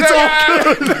like it's all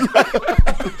good.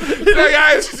 like,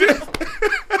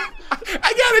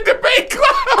 I got a debate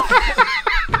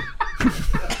club.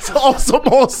 It's also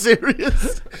more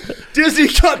serious. Disney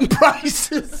cutting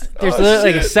prices. There's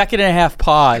literally like a second and a half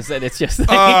pause, and it's just like,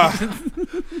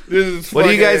 What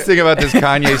do you guys think about this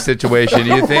Kanye situation? Do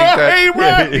you think that?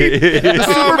 Right. The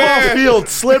Super Bowl man. field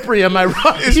slippery, am I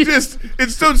right?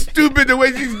 It's so stupid the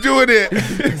way she's doing it.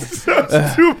 It's so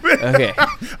stupid. okay.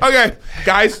 Okay,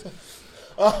 guys,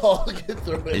 Oh, I'll get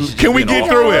through it. can we get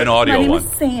through it? An audio my name one.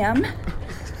 is Sam.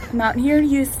 I'm out here in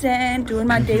Houston doing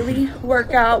my daily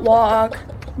workout walk.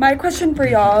 My question for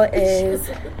y'all is,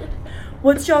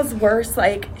 what's y'all's worst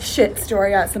shit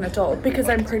story as an adult? Because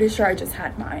I'm pretty sure I just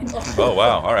had mine, Oh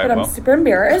wow! All right. but I'm super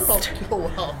embarrassed.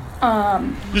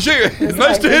 You see, it's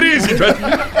nice to hit easy.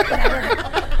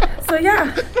 So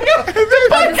yeah, I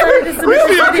decided to submit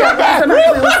this video because I'm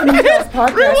actually listening to this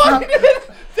podcast.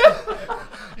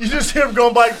 You just hear him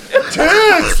going by,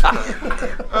 tits!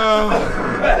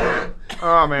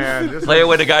 Oh man, Play it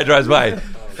when the guy drives by.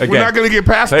 Again. we're not gonna get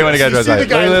past Play it when the this. guy drives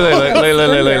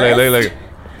by. Look.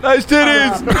 Nice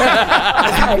titties.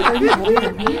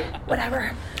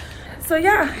 Whatever. So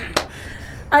yeah,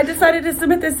 I decided to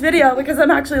submit this video because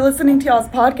I'm actually listening to y'all's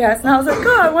podcast, and I was like,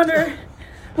 oh, I wonder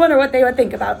what they would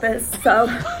think about this. So,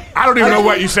 I don't even know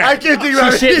what you said. I can't think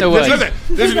about Shit in the it. woods.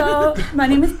 Listen, so my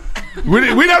name is. we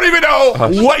don't even know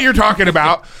what you're talking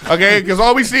about, okay? Because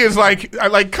all we see is like,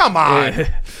 come on.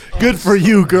 Good for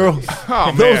you, girl.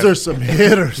 Oh, Those man. are some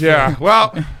hitters. Yeah,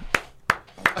 well,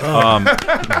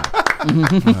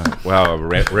 Wow, a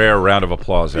rare round of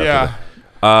applause. After yeah.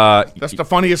 that. That's the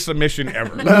funniest submission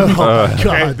ever. Oh, my Okay?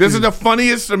 God. This is the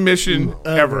funniest submission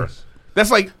ever.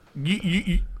 That's like,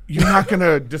 you're not going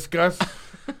to discuss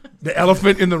the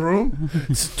elephant in the room?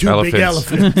 Two big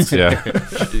elephants. Yeah.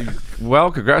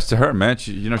 Well, congrats to her, man.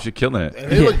 She's killing it.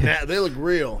 And they look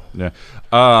real. Yeah.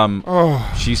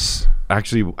 She's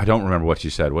actually. I don't remember what she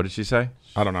said. What did she say?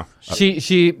 I don't know. She she's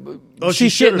shit in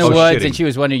the shitting. woods, and she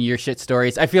was wondering your shit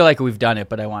stories. I feel like we've done it,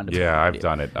 but I wanted to. Yeah, I've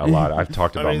done it a lot. I've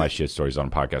talked about my shit stories on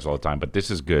podcasts all the time, but this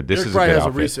is good. This Erik is a probably good has a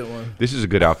outfit. recent one. This is a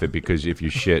good outfit because if you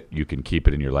shit, you can keep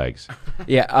it in your legs.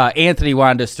 Yeah, Anthony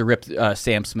wanted us to rip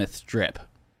Sam Smith's drip.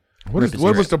 What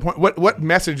was the point? What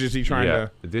message is he trying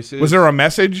to? This is. Was there a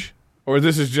message? Or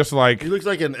this is just like. He looks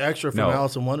like an extra from No.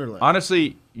 Alice in Wonderland.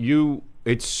 Honestly,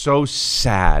 it's so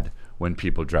sad when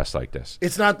people dress like this.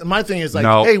 It's not. My thing is like,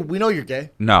 No. hey, we know you're gay.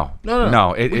 No.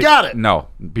 No. We got it. No,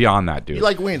 beyond that, dude. You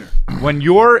like wiener. When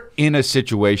you're in a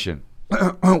situation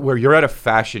where you're at a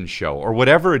fashion show or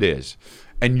whatever it is,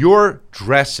 and you're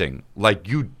dressing like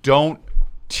you don't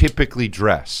typically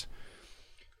dress,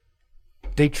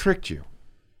 they tricked you.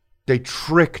 They're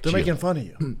making fun of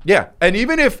you. Yeah. And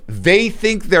even if they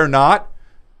think they're not,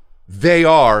 they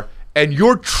are. And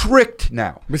you're tricked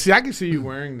now. But see, I can see you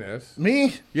wearing this.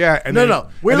 Me? Yeah. And No, then, no.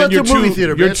 We're and at then the movie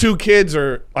theater, Your bitch. two kids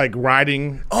are like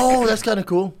riding. Oh, that's kind of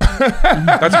cool.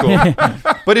 That's cool.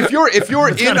 But if you're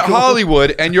in kinda cool.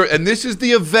 Hollywood and this is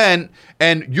the event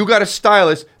and you got a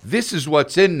stylist, this is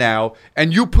what's in now,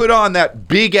 and you put on that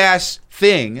big ass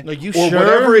thing Like, you or sure?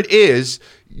 whatever it is,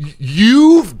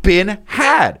 you've been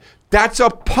had. That's a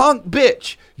punk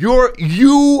bitch.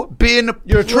 You've been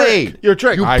played. You're a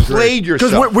trick. You I agree. played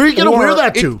yourself. Because where are you going to wear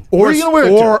that to? Where are you going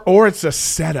to wear it to? Or it's a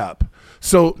setup.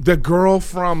 So the girl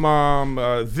from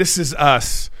This Is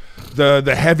Us,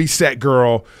 the heavy set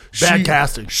girl, Bad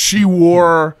casting. She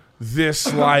wore this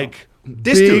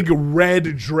This big dude.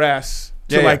 red dress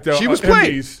to Yeah, like the she was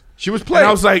played. Emmys. She was played. And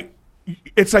I was like,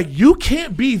 it's like you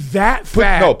can't be that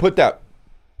fat. Put that.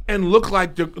 and look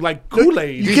like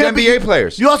Kool-Aid. These NBA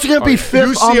players. You also can't be fifth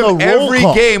You see on the them roll every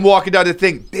call. game walking down the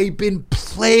thing. They've been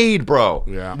played, bro.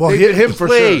 Yeah. Well, They've him been for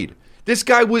played. sure. This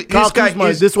guy was. Kyle This guy Kuzma,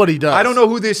 is. this is what he does. I don't know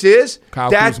who this is. Kyle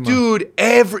That Kuzma. dude.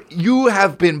 You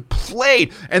have been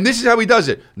played, and this is how he does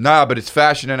it. Nah, but it's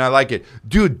fashion, and I like it,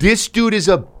 dude. This dude is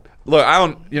a. Look, I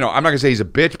don't. I'm not gonna say he's a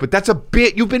bitch, but that's a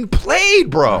bit. You've been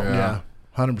played, bro. Yeah,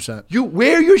 100%. You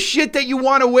wear your shit that you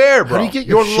want to wear, bro. How do you get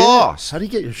your You're shit? lost. How do you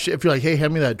get your shit? If you're like, hey,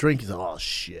 hand me that drink, he's like, oh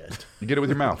shit. You get it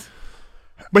with your mouth.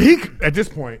 But at this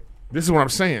point, this is what I'm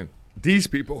saying. These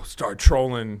people start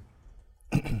trolling.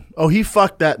 Oh, he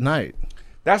fucked that night.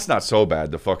 That's not so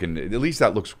bad. At least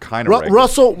that looks kind of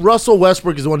Russell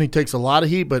Westbrook is the one who takes a lot of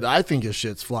heat, but I think his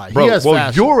shit's fly. Bro, he has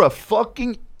fashion. you're a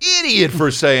fucking idiot for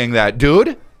saying that,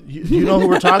 dude. You know who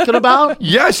we're talking about?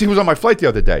 Yes, he was on my flight the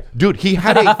other day. Dude, he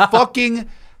had a fucking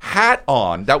hat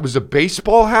on that was a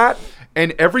baseball hat,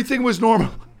 and everything was normal.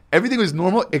 Everything was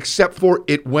normal except for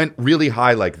it went really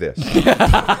high like this.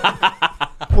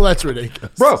 Well, that's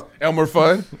ridiculous. Bro, Elmer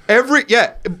Fudd. everything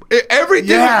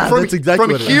Yeah, from that's exactly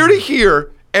from what it here to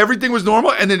here, everything was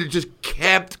normal, and then it just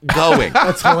kept going.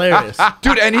 That's hilarious.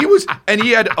 Dude, and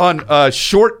he had on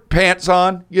short pants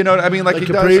on. You know what I mean? Like he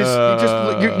capris?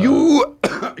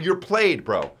 does. You're played,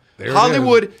 bro. There it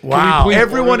Hollywood. is. Wow.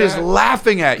 Everyone Order is that?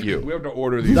 laughing at We you. have to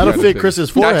order these. That'll kind of fit things. Chris's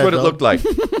forehead. That's what it though. looked like.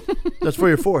 That's for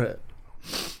your forehead,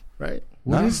 right?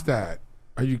 What is that?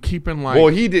 Are you keeping like? Well,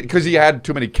 he did because he had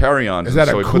too many carry-ons. is that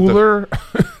so a he put the- cooler?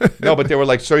 No, but they were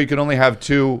like, so you can only have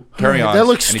 2 carry-ons. That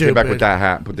looks and he came back stupid. with that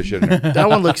hat and put the shit in there. That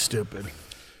one looks stupid.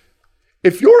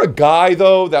 If you're a guy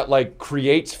though that like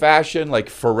creates fashion, like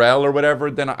Pharrell or whatever,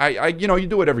 then I you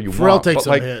do whatever you Pharrell want. takes but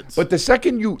some like, hits. But the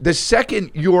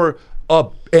second you're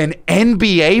an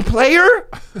NBA player,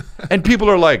 and people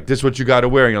are like, "This is what you got to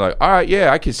wear," and you're like, "All right,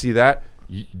 yeah, I can see that."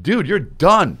 Dude, you're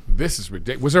done. This is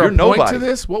ridiculous. Was there You're a point nobody. to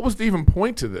this? What was the even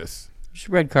point to this? Just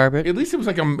red carpet. At least it was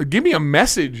like give me a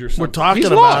message or something. We're talking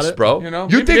He's about lost, it, bro. You know?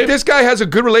 You Maybe think they- this guy has a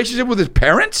good relationship with his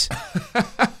parents?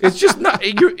 It's just not.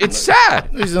 It's sad.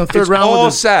 He's in the third it's round. all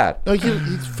with his, sad. No,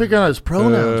 he's figuring out his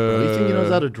pronouns, bro. You think he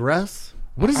knows how to dress?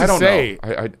 What does I it don't say?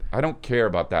 know. I don't care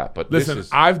about that. But Listen, this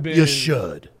is, I've been. You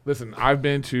should. Listen, I've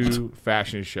been to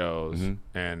fashion shows,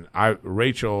 and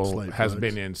Rachel Slave has flags.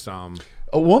 been in some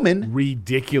a woman.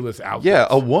 ridiculous outfits. Yeah,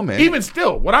 a woman. Even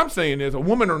still, what I'm saying is, a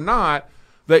woman or not,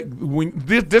 like when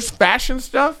this fashion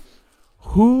stuff,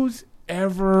 who's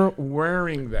ever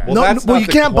wearing that? Well, No, that's well, not you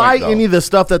the can't point, buy though. any of the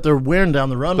stuff that they're wearing down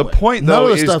the runway. The point, None though,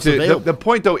 of the is stuff's available. the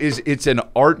point, though, is it's an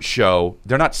art show.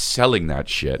 They're not selling that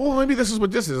shit. Well, maybe this is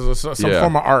what this is, some Yeah.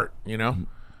 form of art, you know?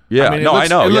 Yeah, I mean, no, it looks, I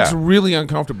know. It yeah. looks really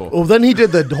uncomfortable. Well, then he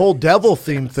did the whole devil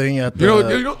theme thing at the.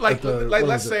 Like what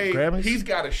let's is it, say Grammys? he's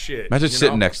got a shit. Imagine you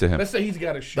sitting know? next to him. Let's say he's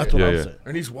got a shit. That's what Yeah, I'm yeah. saying.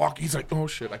 And he's walking. He's like, oh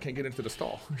shit, I can't get into the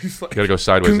stall. He's like, Gotta go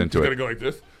sideways into he's it. gotta go like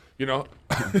this. You know,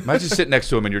 Imagine sitting next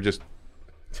to him and you're just.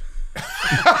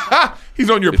 he's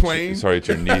on your plane. Sorry, it's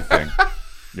your knee thing.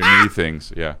 Your knee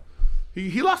things, yeah.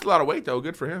 He lost a lot of weight though.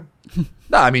 Good for him.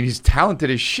 No, I mean he's talented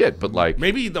as shit, but like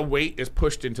Maybe the weight is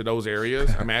pushed into those areas.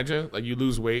 Imagine like you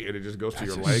lose weight and it just goes to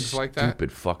your legs like that.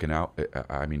 stupid fucking out.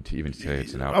 I mean, to even say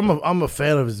it's an out. I'm a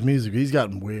fan of his music. He's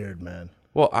gotten weird, man.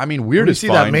 Well, I mean, weird When you is see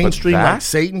fine, that mainstream but that? like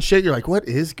Satan shit, you're like, what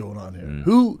is going on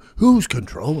here? Who's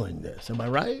controlling this? Am I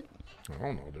right? I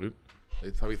don't know, dude.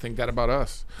 They probably think that about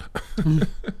us.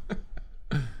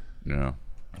 No.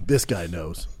 This guy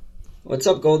knows. What's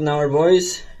up, Golden Hour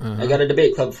boys? I got a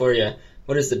debate club for you.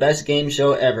 What is the best game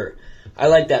show ever? I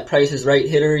like that Price is Right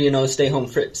hitter, stay home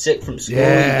sick from school.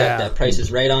 Yeah. You got that Price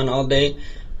is Right on all day.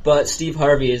 But Steve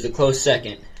Harvey is a close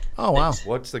second. Oh wow,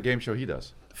 What's the game show he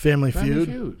does? Family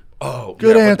Feud. Oh,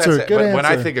 Good yeah, but answer, that's it. good When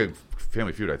I answer. think of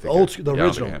Family Feud, I think Old, of, the yeah, I don't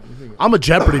original. think of him. I'm a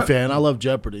Jeopardy fan. I love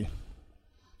Jeopardy.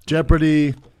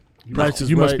 Jeopardy. Price is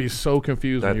You must Right. be so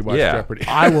confused when That- you watch yeah. Jeopardy.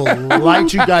 I will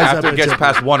light you guys up. After at it gets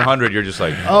Jeopardy. past 100, you're just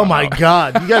like, Oh my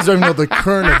God! You guys don't even know the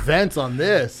current events on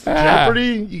this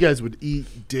Jeopardy. You guys would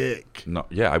eat dick. No,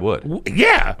 yeah, I would.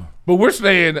 Yeah, but we're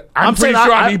saying I'm pretty saying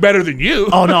sure I- I'd be better than you.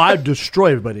 Oh no, I'd destroy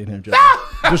everybody in here. Jeopardy.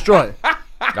 Destroy. I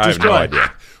have Destroy. no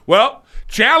idea. Well,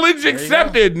 challenge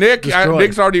accepted, Nick. Destroy.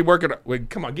 Nick's already working.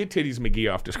 Wait, come on, get Titties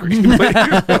McGee off the screen,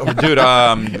 please.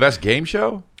 Dude, best game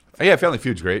show? Yeah, Family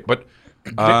Feud's great, but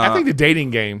I think the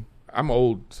dating game. I'm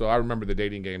old, so I remember the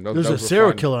dating game. There's a those were serial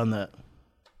fun. killer on that.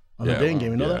 On the dating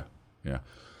game, you know yeah, that?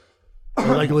 Yeah.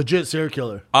 Like a legit serial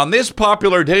killer. On this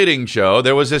popular dating show,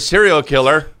 there was a serial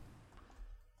killer.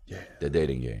 Yeah. The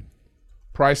dating game.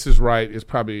 Price is Right is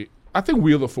probably. I think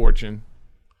Wheel of Fortune.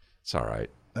 It's all right.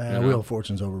 Wheel of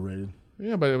Fortune's overrated.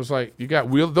 Yeah, but it was like you got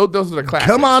wheel. Those are the classics.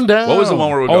 Come on down. What was the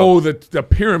one where we go? The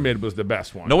pyramid was the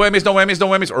best one. No whammies, no whammies, no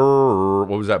whammies.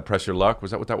 What was that? Press your luck. Was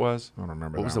that what that was? I don't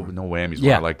remember. What was the one. no whammies?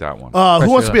 Yeah. One? I like that one.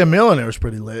 Who Wants to Be a Millionaire is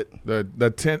pretty lit.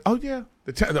 The 10. Oh yeah,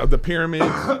 the pyramid.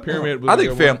 Pyramid. Was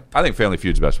I think Family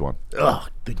Feud's the best one. Ugh,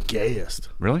 the gayest.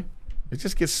 Really? It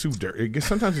just gets too dirty.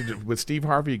 Sometimes with Steve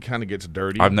Harvey, it kind of gets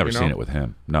dirty. I've never seen it with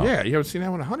him. No. Yeah, you haven't seen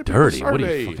that one? 100% Dirty. What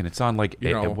are you fucking? It's on like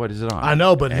what is it on? I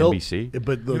know, but NBC.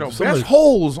 But best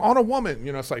holes on a woman.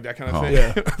 It's like that kind of thing.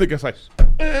 Yeah. I think it's like.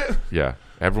 Yeah.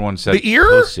 Everyone said the ear.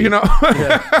 Pussy.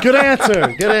 Yeah. Good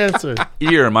answer.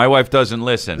 Ear. My wife doesn't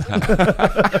listen.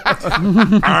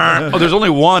 There's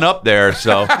only one up there,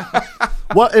 so.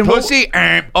 What? Pussy.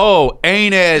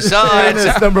 Anus.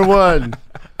 Anus number one.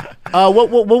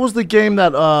 What was the game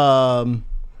that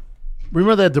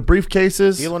remember that the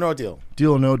briefcases? Deal or No Deal.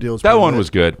 Deal or No Deal. That one was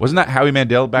good. Wasn't that Howie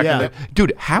Mandel back in the day?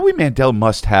 Dude, Howie Mandel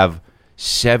must have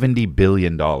 $70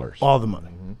 billion. All the money.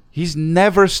 He's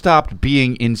never stopped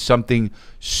being in something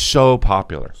so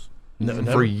popular.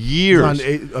 For years.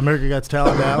 He's on America Got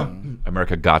Talent now.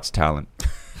 America Got Talent.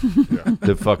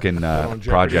 The fucking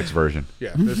Projects version.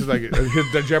 Yeah, this is like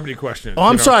the Jeopardy question. Oh,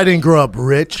 I'm sorry I didn't grow up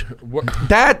rich.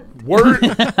 That word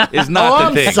is not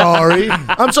the thing. I'm sorry.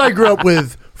 I'm sorry I grew up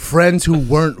with friends who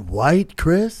weren't white,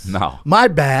 Chris. No. My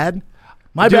bad.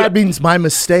 My bad means my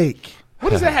mistake. What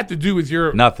does that have to do with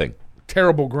your nothing?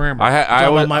 Terrible grammar. I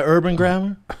was my urban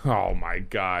grammar. Oh my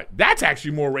God, that's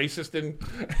actually more racist than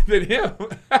him.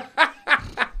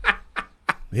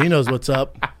 He knows what's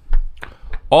up.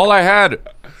 All I had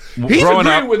he's growing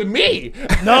agreeing up with me.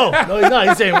 No, he's not.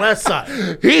 He's saying West Side.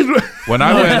 When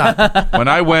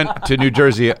I went to New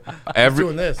Jersey,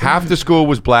 half the school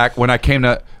was black. When I came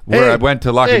to I went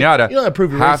to La Cañada,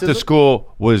 half the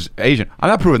school was Asian. I'm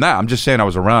not proving that. I'm just saying I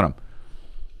was around them.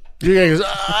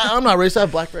 I'm not racist. I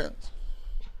have black friends.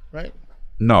 Right?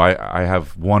 No, I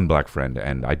have one black friend,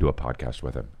 and I do a podcast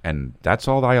with him, and that's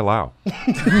all I allow.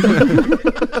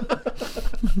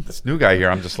 This new guy here,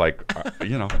 I'm just like,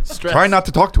 try not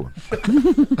to talk to him.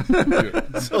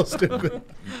 So stupid.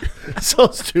 So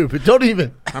stupid. Don't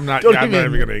even. I'm not even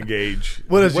going to engage.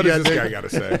 What does this guy got to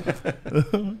say?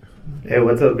 Hey,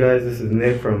 what's up, guys? This is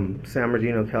Nick from San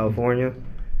Bernardino, California.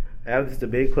 I have this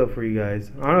debate club for you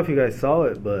guys. I don't know if you guys saw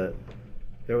it, but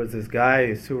there was this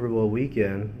guy Super Bowl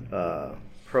weekend,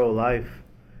 pro-life,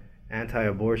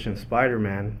 anti-abortion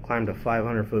Spider-Man, climbed a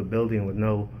 500-foot building with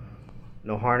no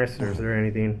harnesses or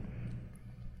anything.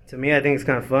 To me, I think it's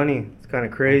kind of funny. It's kind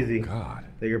of crazy that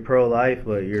you're pro-life,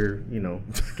 but you're,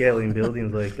 scaling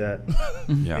buildings like that.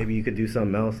 Yeah. Maybe you could do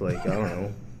something else, like, I don't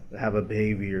know, have a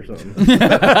baby or something on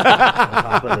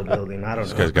top of the building. I don't know.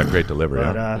 This guy's got great delivery.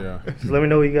 But just let me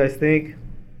know what you guys think.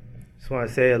 Just want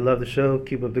to say I love the show.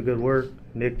 Keep up the good work.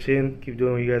 Nick Chin, keep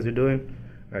doing what you guys are doing.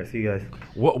 All right, see you guys.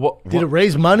 What? Did it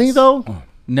raise money, though?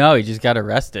 No, he just got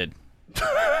arrested.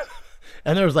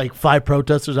 And there was like 5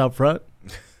 protesters out front.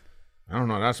 I don't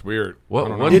know. That's weird.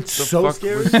 It's so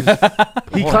scary.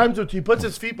 He climbs. He puts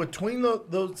his feet between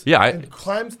those. Yeah, and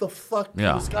climbs the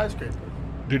the skyscraper.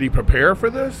 Did he prepare for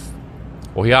this?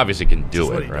 Well, he obviously can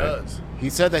do it, right? Does. He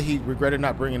said that he regretted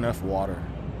not bringing enough water.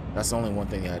 That's the only one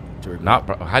thing he had to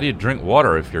regret. How do you drink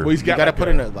water if you're? Well, you got to put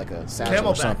in a satchel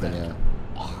or something. Yeah.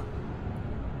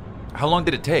 How long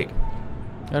did it take?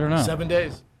 I don't know. 7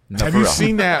 days. No, have you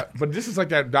seen that? But this is like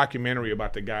that documentary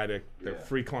about the guy that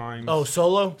free climbs. Oh,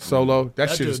 Solo. That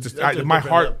shit is just my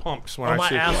heart pumps when I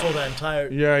see it. My asshole that entire.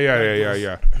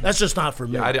 Yeah. That's just not for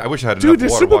me. Yeah, I wish I had enough Dude, the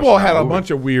water Super Bowl had a movie.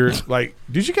 bunch of weird. Like,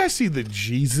 did you guys see the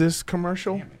Jesus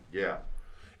commercial? Yeah.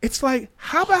 It's like,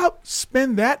 how about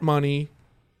spend that money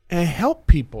and help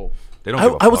people? They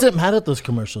don't. I wasn't mad at those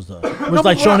commercials though. It was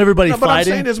like showing everybody fighting. What I'm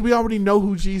saying is, we already know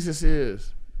who Jesus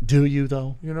is. Do you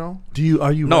though? Do you?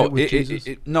 Are you? No, right with Jesus?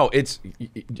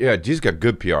 Jesus got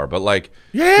good PR, but like,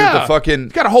 the fucking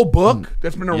he's got a whole book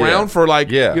that's been around for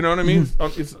like, you know what I mean?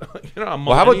 It's well,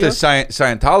 how about the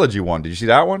Scientology one? Did you see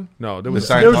that one? No, there was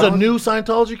a new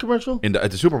Scientology commercial at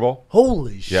the Super Bowl.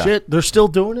 Holy shit, they're still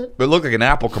doing it. But it looked like an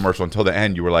Apple commercial until the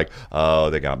end. You were like,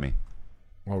 oh, they got me.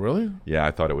 Oh, really? Yeah,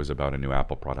 I thought it was about a new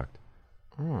Apple product.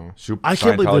 Oh. I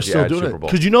can't believe they're still doing it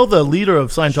because the leader of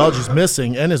Scientology is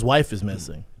missing and his wife is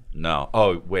missing. No.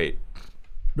 Oh, wait.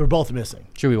 They're both missing.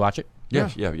 Should we watch it? Yeah.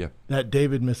 That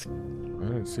David missing. I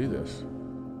didn't see this.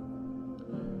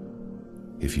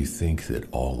 If you think that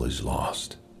all is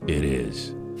lost, it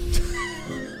is.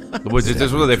 This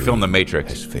is where they filmed The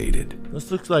Matrix. Has faded.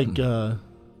 This looks like that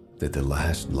the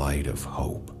last light of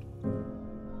hope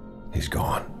is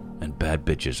gone. And bad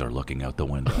bitches are looking out the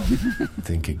window.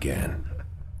 Think again.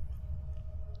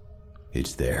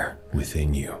 It's there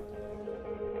within you.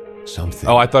 something.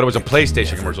 Oh, I thought it was a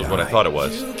PlayStation commercial. Is what I thought it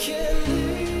was.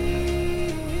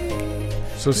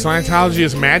 So Scientology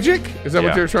is magic? Is that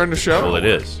what they're trying to show? Well, it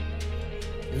is.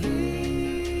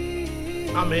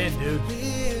 I'm in, dude.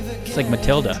 It's like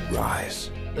Matilda. Rise.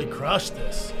 They crushed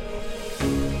this.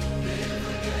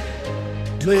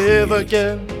 Live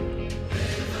again.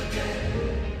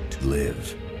 To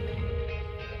live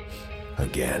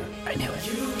again. I knew it.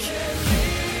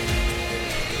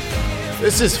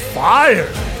 This is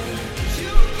fire.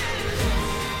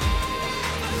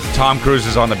 Tom Cruise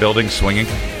is on the building swinging.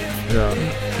 Yeah.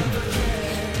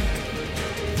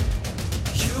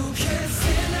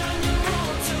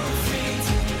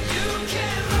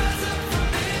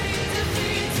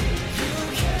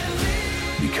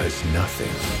 Because nothing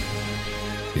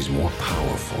is more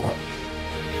powerful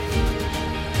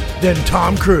Than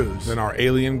Tom Cruise. Than our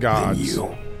alien gods.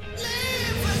 than you.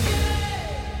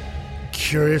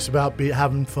 Curious about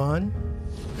having fun?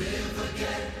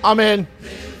 I'm in.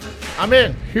 I'm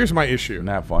in. Here's my issue. Isn't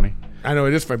that funny? I know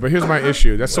it is funny, but here's my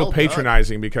issue. That's so Well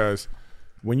patronizing because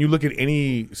when you look at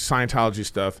any Scientology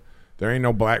stuff, there ain't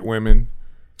no black women.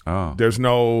 Oh. There was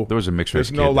a mixed race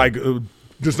There's no kid,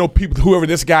 there's no people, whoever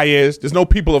this guy is. There's no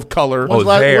people of color. When's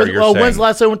the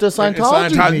last time I went to a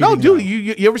Scientology meeting? No, dude,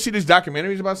 you ever see these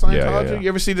documentaries about Scientology? Yeah. You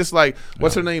ever see this,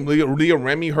 what's her name? Leah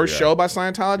Remy, her show about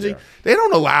Scientology? They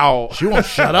don't allow She won't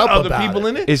shut up other about people it.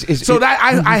 in it. So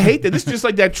I hate that. This is just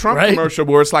like that Trump commercial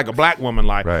where it's like a black woman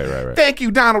like, right. thank you,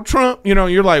 Donald Trump.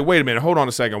 You're like, wait a minute, hold on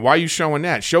a second. Why are you showing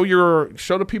that? Show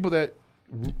the people that,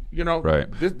 Right.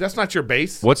 That's not your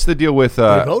base. What's the deal with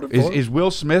voted for is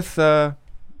Will Smith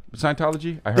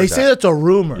Scientology? I heard They say that's a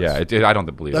rumor. Yeah, I don't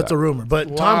believe That's that. a rumor. But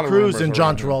lot Tom of Cruise rumors and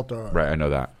John around Travolta are. Right, I know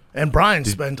that. And Brian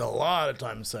spent a lot of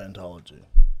time in Scientology.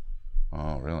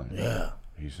 Oh, really? Yeah.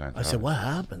 He's Scientology. I said, what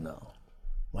happened, though?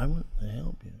 Why wouldn't they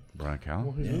help you? Brian Callen?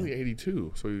 Well, he's only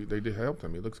 82, so they did help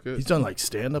him. He looks good. He's done,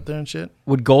 stand-up there and shit.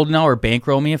 Would Golden Hour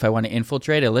bankroll me if I want to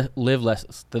infiltrate? I live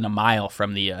less than a mile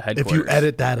from the headquarters. If you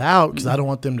edit that out, because I don't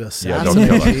want them to Yeah, assassinate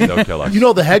don't kill us. me. Don't kill us. You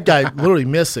know the head guy literally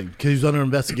missing because he's under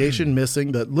investigation,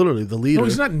 missing. That literally the leader. No,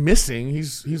 he's not missing.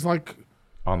 He's like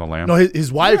On the lamp? No,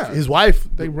 his wife. Yeah. His wife.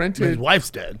 They rented- His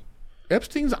wife's dead.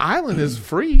 Epstein's Island is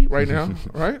free right now,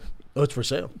 right? Oh, it's for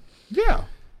sale. Yeah.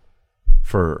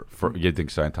 For you think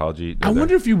Scientology? I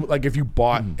wonder if you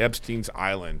bought Epstein's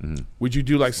Island, would you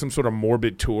do some sort of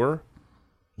morbid tour?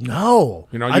 No,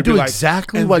 you'd I be do like,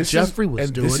 exactly and what this is- Jeffrey was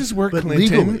and doing. this is where but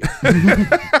Clinton- legally.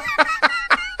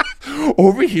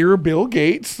 Over here, Bill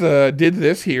Gates did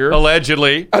this here.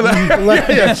 Allegedly. Everything's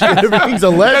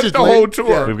allegedly. That's the whole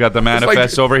tour. We've got the It's like-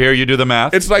 manifests over here. You do the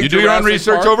math. It's like you do your own Jurassic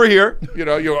research Park. over here.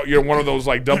 You're one of those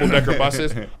double-decker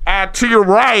buses. To your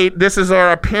right, this is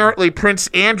apparently Prince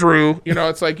Andrew.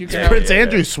 It's like you can Prince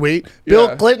Andrew's sweet. Bill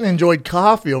Yeah. Clinton enjoyed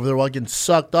coffee over there while getting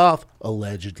sucked off,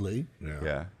 allegedly.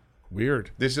 Yeah. Weird.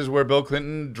 This is where Bill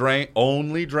Clinton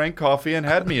only drank coffee and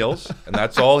had meals, and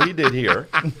that's all he did here.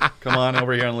 Come on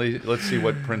over here and let's see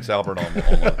what Prince Albert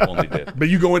only did. But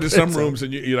you go into some rooms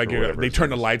and you whatever they it turn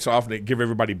the is. lights off and they give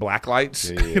everybody black lights.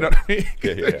 Yeah. You know what I mean?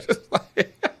 Yeah.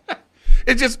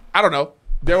 It's just I don't know.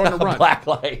 They're on the run. Black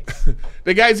lights.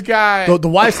 The guy's got The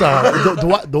wife's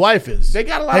the wife is. They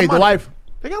got a lot Hey, of money. the wife.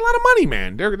 They got a lot of money,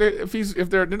 man. If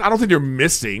they're I don't think they're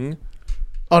missing.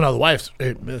 Oh no, the wife's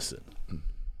ain't missing.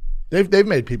 They've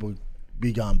made people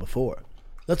be gone before.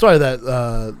 That's why that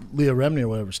Leah Remini or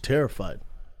whatever's terrified.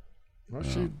 Well,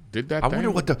 she did that. I thing.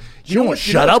 wonder what the She won't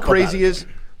shut what's up about crazy it. is.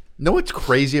 Know what's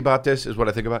crazy about this is what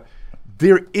I think about.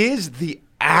 There is the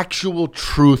actual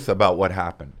truth about what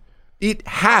happened. It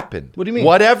happened. What do you mean?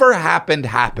 Whatever happened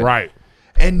happened. Right.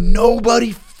 And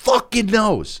nobody fucking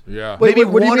knows. Yeah. Maybe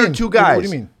what do you one or mean? two guys. What do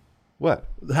you mean? What?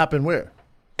 It happened where?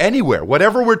 Anywhere,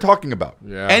 whatever we're talking about,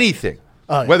 Yeah. anything,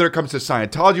 Oh, yeah. whether it comes to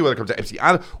Scientology, whether it comes to MC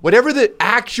Island, whatever the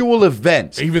actual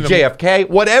events, Even the- JFK,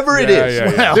 whatever it Yeah, is,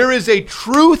 yeah, yeah. there is a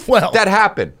truth Well. that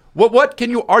happened. What can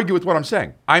you argue with what I'm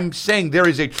saying? I'm saying there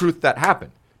is a truth that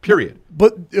happened, period.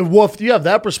 But if you have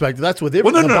that perspective, that's with the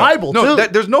Bible no, too.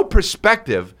 there's no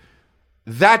perspective.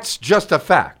 That's just a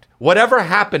fact. Whatever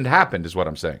happened, happened is what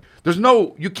I'm saying.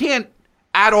 You can't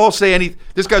at all say anything.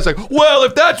 This guy's like, well,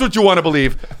 if that's what you want to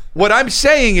believe. What I'm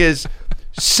saying is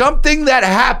something that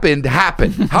happened.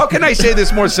 How can I say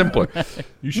this more simpler?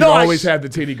 You should always have the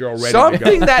titty girl ready. Something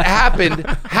to go. that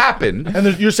happened.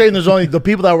 and you're saying there's only the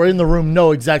people that were in the room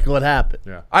know exactly what happened.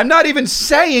 Yeah. I'm not even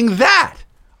saying that.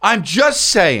 I'm just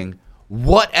saying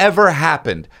whatever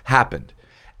happened.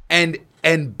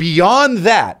 And beyond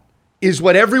that is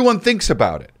what everyone thinks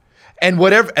about it. And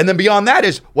then beyond that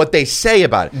is what they say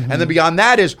about it. And then beyond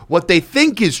that is what they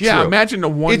think is true. Yeah, imagine the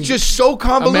one. It's just so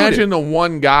convoluted. Imagine the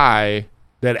one guy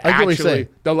that I get what you're actually,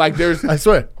 saying. like there's, I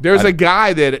swear, there's a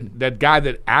guy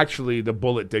that actually the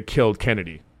bullet that killed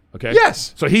Kennedy. Okay.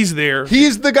 Yes. So he's there.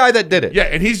 He's the guy that did it. Yeah,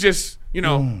 and he's just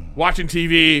watching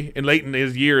TV and late in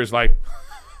his years, like.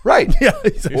 Right. Yeah.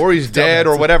 Or he's dead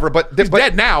or whatever. But he's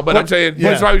dead now. But I'm saying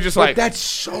he's probably just like. That's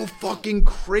so fucking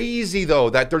crazy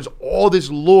though. That there's all this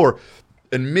lore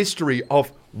and mystery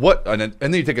of what, and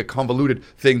then you take a convoluted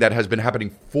thing that has been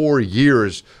happening for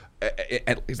years.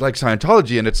 It's like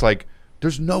Scientology, and it's like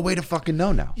there's no way to fucking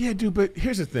know now. Yeah, dude. But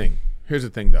here's the thing. Here's the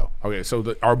thing, though. Okay,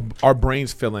 so our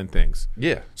brains fill in things.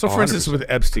 Yeah. So, for 100%. Instance, with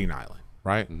Epstein Island,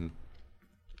 right? Mm-hmm.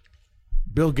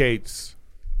 Bill Gates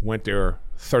went there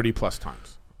 30 plus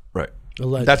times. Right.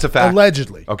 That's a fact.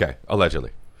 Allegedly. Okay.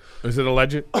 Allegedly. Is it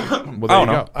alleged? Well, there I don't you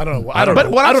know. go. I don't know.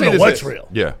 But what I I'm don't saying know is what's this. real.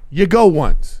 Yeah. You go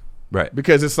once. Right.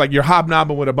 Because it's like you're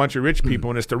hobnobbing with a bunch of rich people,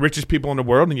 and it's the richest people in the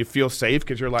world, and you feel safe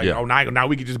because you're like, oh, now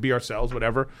we can just be ourselves,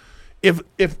 whatever.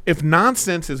 If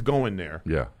nonsense is going there.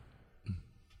 Yeah.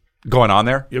 Going on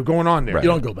there? You're going on there. Right. You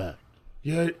don't go back.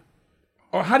 Yeah.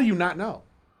 Or how do you not know?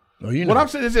 No, you know. What I'm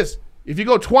saying is this. If you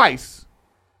go twice,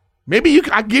 maybe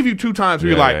I give you 2 times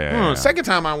where you're like, second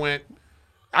time I went,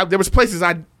 there was places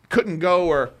I couldn't go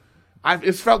or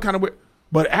it felt kind of weird.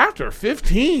 But after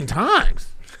 15 times.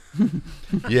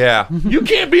 Yeah. You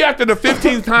can't be after the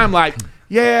 15th time like,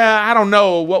 I don't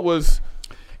know what was.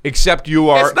 Except you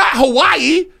are. It's not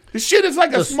Hawaii. The shit is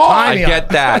like a small. I get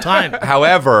that.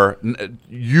 However,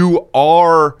 you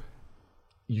are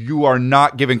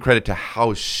not giving credit to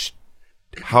how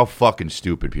fucking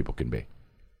stupid people can be.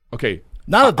 Okay.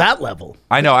 Not at that level.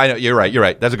 I know. You're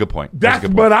right. That's a good point. That's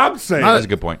what I'm saying. That's a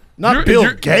good point. Not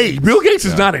Bill Gates. Bill Gates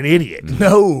is not an idiot.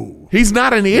 No. He's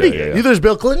not an idiot. Neither is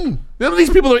Bill Clinton. None of these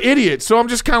people are idiots. So I'm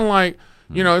just kind of like,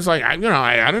 it's like, I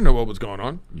didn't know what was going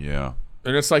on. Yeah.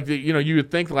 And it's like, you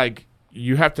would think like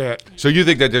you have to. So you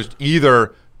think that there's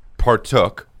either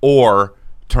partook or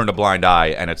turned a blind eye,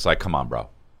 and it's like, come on, bro.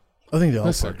 I think they all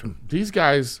Listen, these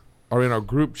guys are in our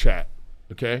group chat,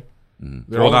 okay?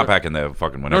 Well, not back in the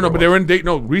fucking whenever. No, but they were in date.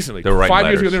 No, recently. They were writing 5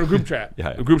 years ago, letters. they were in a group chat. Yeah.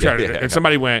 A group chat. And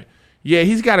somebody went,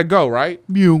 he's got to go, right?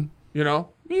 Mew. You know?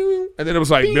 Mew. And then it was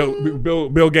like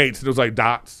Bill Gates. And it was like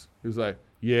dots. He was like,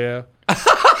 yeah.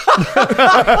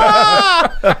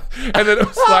 And then it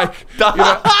was like,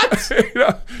 dots.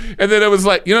 And then it was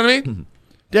like, you know what I mean?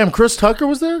 Damn, Chris Tucker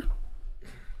was there? Man,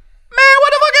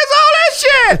 what the fuck is all that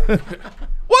shit?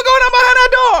 What going on behind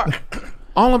that door?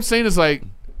 All I'm saying is like,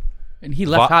 and he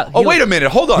left. Wait a minute.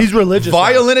 Hold on. He's religious.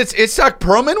 Violinist Itzhak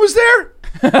Perlman was there?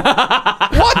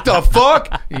 What the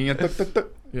fuck?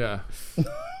 Yeah.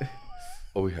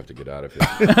 Oh, we have to get out of here.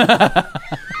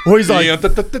 Or he's like,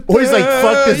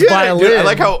 fuck this violin. Dude, I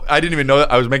like how I didn't even know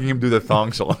that I was making him do the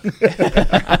thong song.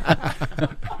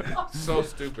 So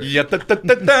stupid.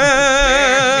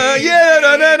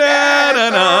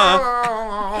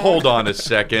 Hold on a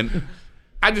second.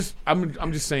 I'm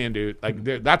just saying, dude. Like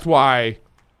that's why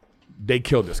they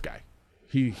killed this guy.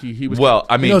 He was. Well,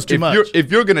 I mean, much.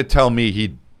 if you're gonna tell me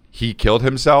he killed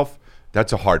himself,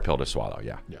 that's a hard pill to swallow.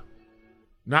 Yeah. Yeah.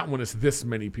 Not when it's this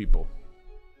many people.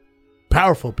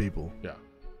 Powerful people. Yeah.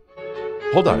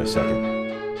 Hold on a second.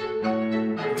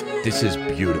 This is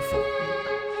beautiful.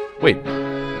 Wait.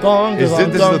 This is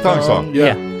the thong song?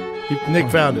 Yeah. Nick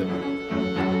found it.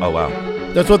 Oh, wow.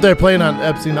 That's what they're playing on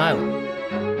Epstein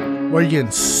Island. Where you're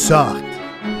getting sucked.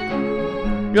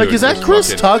 You're like, is that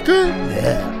Chris Tucker?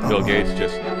 Yeah. Bill Gates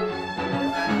just...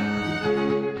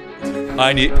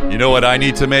 You know what I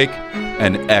need to make?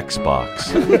 An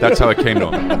Xbox. That's how it came to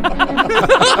him.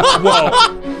 Whoa.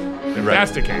 If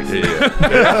that's the case.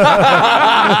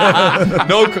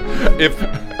 No,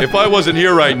 if I wasn't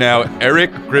here right now,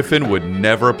 Erik Griffin would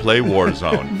never play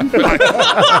Warzone.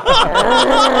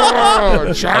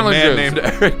 A man named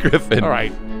Erik Griffin. All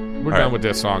right. We're done with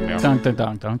this song now. Dun, dun,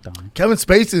 dun, dun, dun. Kevin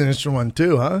Spacey's in this one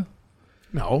too, huh?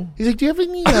 No. He's like, do you have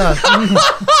any...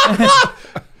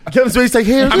 Kevin Spacey's like,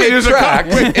 hey, there's a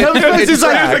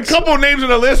couple names on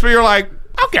the list where you're like,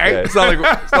 okay. Yeah, it's not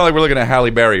like we're looking at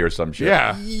Halle Berry or some shit.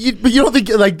 Yeah. But you don't think,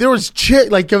 like, there was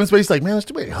like Kevin Spacey's like, man, there's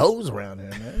too many hoes around here,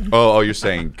 man. Oh, you're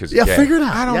saying because figure it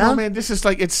out. I don't know, man. This is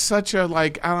like, it's such a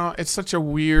it's such a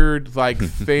weird like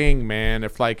thing, man.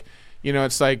 If like,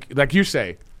 it's like you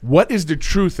say, what is the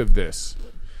truth of this?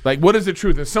 Like, what is the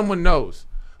truth? And someone knows.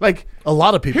 Like a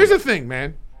lot of people. Here's the thing,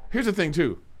 man. Here's the thing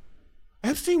too.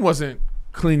 Epstein wasn't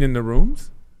cleaning the rooms.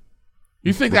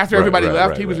 You think after everybody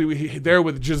left, he was there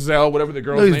with Giselle, whatever the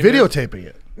girl's name is? He was videotaping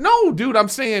it. No, dude, I'm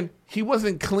saying he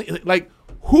wasn't clean. Like,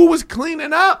 who was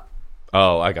cleaning up?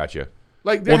 Oh, I got you.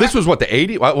 Like, this was what, the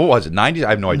 80s? What was it, 90s? I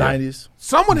have no idea. 90s.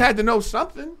 Someone had to know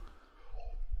something.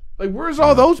 Like, where's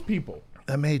all those people?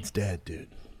 That maid's dead, dude.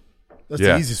 That's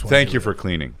the easiest one. Thank you for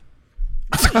cleaning.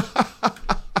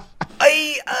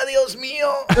 Ay, adios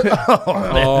mío.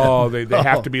 Oh, they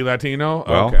have to be Latino?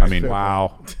 Well, okay. I mean,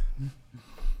 wow.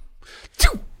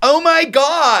 Oh my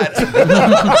God!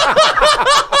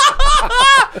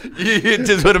 It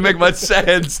just wouldn't make much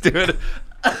sense, dude.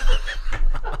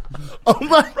 Oh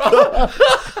my God.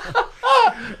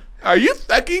 Are you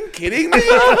fucking kidding me?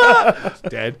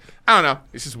 Dead. I don't know.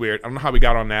 It's just weird. I don't know how we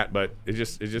got on that, but it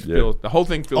just feels, the whole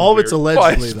thing feels all weird. of it's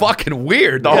allegedly. It's fucking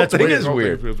weird. The whole thing is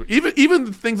weird. Even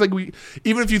the things like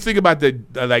even if you think about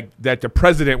that the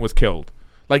president was killed,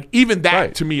 like even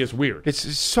that to me is weird.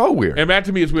 It's so weird. And that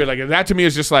to me is weird. Like that to me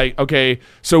is just like, okay,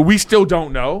 so we still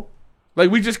don't know.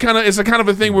 Like we just kind of, it's a kind of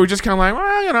a thing where we're just kind of like,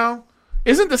 well, you know.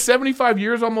 Isn't the 75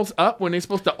 years almost up when they're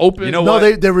supposed to open? You know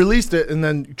what? They released it, and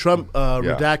then Trump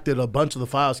redacted a bunch of the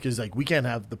files because like we can't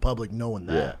have the public knowing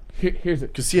that. Here's it.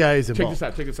 Because CIA's involved.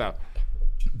 Check this out.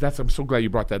 I'm so glad you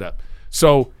brought that up.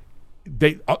 So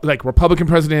they like Republican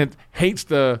president hates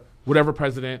the whatever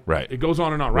president. Right. It goes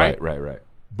on and on. Right. Right.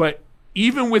 But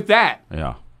even with that,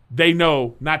 they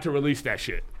know not to release that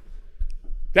shit.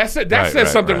 That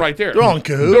says something right there. They're on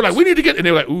cahoots. They're like, we need to get, and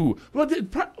they're like, ooh. Well,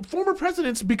 former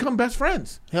presidents become best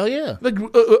friends. Hell yeah. Like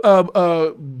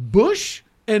Bush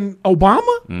and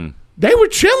Obama, they were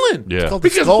chilling. Yeah.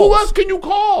 Because who else can you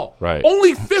call? Right.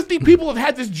 Only 50 people have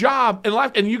had this job in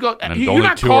life, and you go, and you're only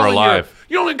not 2 calling are alive.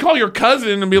 You don't call your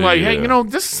cousin and be like, hey, you know,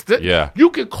 this. You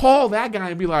could call that guy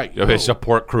and be like, okay,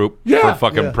 support group for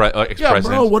fucking ex-presidents. Yeah,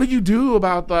 bro, what did you do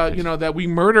about that we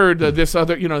murdered this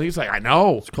other, he's like, I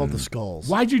know. It's called the Skulls.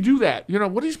 Why'd you do that?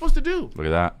 What are you supposed to do? Look at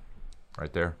that.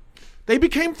 Right there. They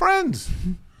became friends.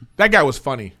 That guy was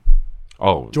funny.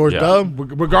 Oh, George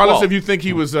W. Regardless if you think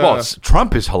he was...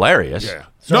 Trump is hilarious. Yeah.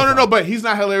 No, but he's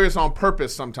not hilarious on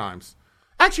purpose sometimes.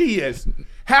 Actually, he is.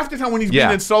 Half the time when he's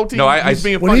being insulting, he's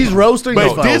being funny. When he's roasting,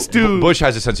 but this dude... Bush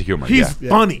has a sense of humor. He's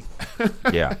funny.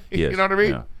 Yeah, he is. You know what I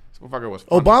mean? Yeah. This motherfucker was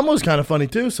funny. Obama was kind of funny,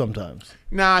 too, sometimes.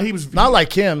 Nah, he was... Not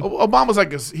like him. Obama's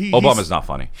like... Obama's not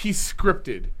funny. He's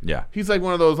scripted. Yeah. He's like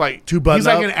one of those, like... He's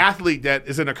like an athlete that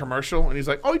is in a commercial, and he's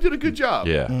like, oh, he did a good job.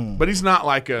 Yeah. But he's not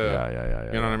like a... Yeah.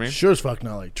 You know what I mean? Sure as fuck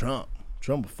not like Trump.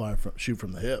 Trump will shoot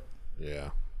from the hip. Yeah.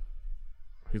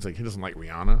 He's like, he doesn't like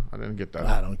Rihanna. I didn't get that.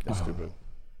 I don't. That's stupid.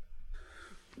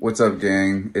 What's up,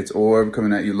 gang? It's Orb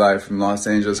coming at you live from Los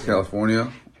Angeles,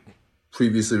 California.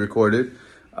 Previously recorded.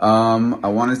 I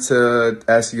wanted to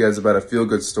ask you guys about a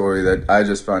feel-good story that I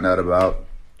just found out about.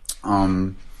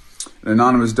 An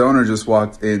anonymous donor just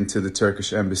walked into the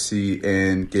Turkish embassy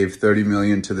and gave $30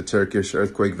 million to the Turkish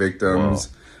earthquake victims.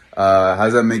 How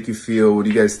does that make you feel? What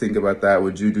do you guys think about that?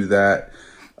 Would you do that?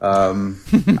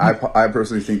 I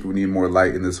personally think we need more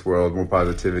light in this world, more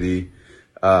positivity.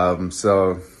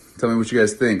 So tell me what you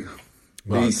guys think.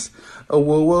 Peace. Oh,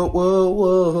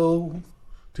 whoa.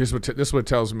 This is what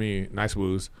tells me, nice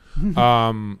woos.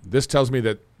 This tells me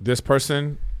that this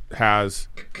person has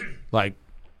like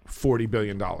 $40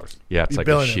 billion. Yeah, it's like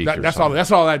a sheik. That's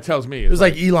all that tells me. It's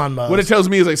like Elon Musk. What it tells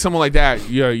me is like someone like that.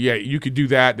 Yeah, you could do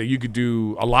that you could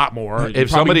do a lot more.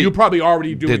 You're probably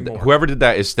already doing more. Whoever did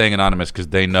that is staying anonymous because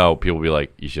they know people will be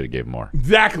like, you should have gave more.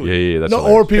 Exactly. Yeah. That's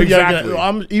or people.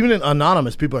 Exactly. Even in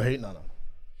anonymous, people are hating on him.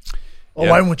 Oh,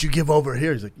 why won't you give over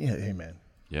here? He's like, hey man.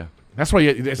 Yeah. That's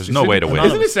why there's no way to win.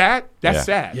 Isn't it sad? That's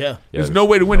sad. Yeah. There's no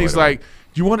way to win. He's like,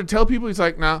 do you want to tell people? He's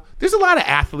like, no. There's a lot of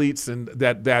athletes and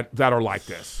that are like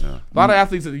this. Yeah. A lot of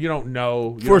athletes that you don't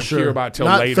know, you don't hear about till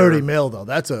later. Not 30 mil though.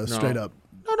 That's a straight up.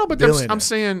 No, but I'm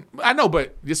saying, I know,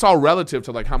 but it's all relative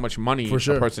to like how much money a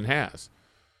person has.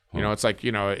 You know, it's like,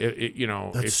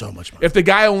 that's so much money. If the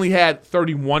guy only had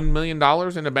 $31 million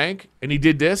in the bank and he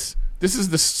did this is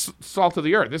the salt of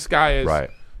the earth. This guy is right.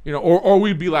 Or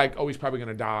we'd be like, oh, he's probably going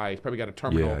to die. He's probably got a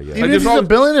terminal. Yeah. Like, even if he's a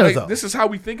billionaire, though. This is how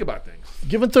we think about things.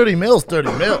 Giving 30 mil is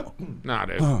 30 mil. Nah,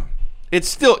 dude.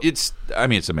 It's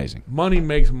amazing. Money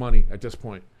makes money at this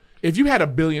point. If you had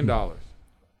 $1 billion,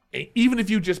 even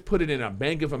if you just put it in a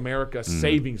Bank of America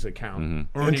savings account,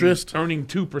 earning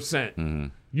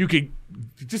 2%, you could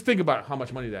just think about how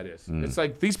much money that is. It's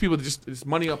like these people it's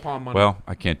money upon money. Well,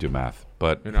 I can't do math,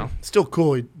 but still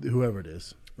cool, whoever it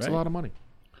is. Right? It's a lot of money.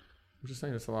 I'm just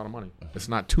saying it's a lot of money. It's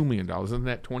not $2 million. Isn't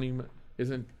that 20?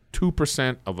 Isn't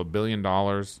 2% of $1 billion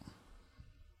 $20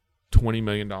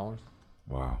 million?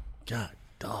 Wow. God,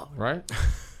 dog. Right?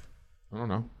 I don't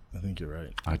know. I think you're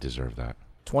right. I deserve that.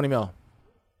 20 mil.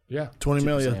 Yeah. 20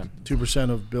 mil, yeah.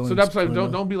 2% of billions. So that's like,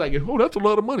 don't be like, oh, that's a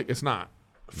lot of money. It's not.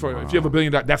 If you have $1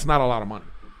 billion, that's not a lot of money.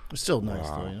 It's still nice,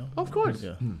 though, you know? Of course.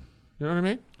 Yeah. You know what I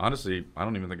mean? Honestly, I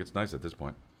don't even think it's nice at this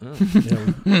point.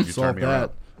 You solve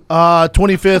that.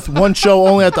 25th, one show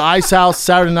only at the Ice House,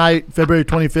 Saturday night, February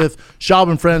 25th. Schaub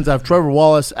and Friends. I have Trevor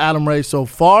Wallace, Adam Ray so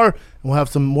far. And we'll have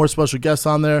some more special guests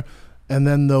on there. And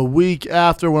then the week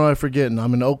after, what am I forgetting?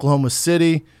 I'm in Oklahoma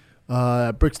City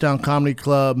at Brickstown Comedy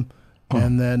Club.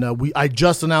 And then I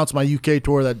just announced my UK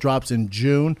tour that drops in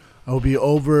June. I will be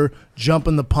over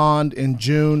Jumping the Pond in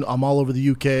June. I'm all over the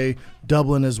UK,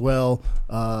 Dublin as well.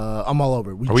 I'm all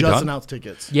over. We just announced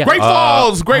tickets. Yeah. Great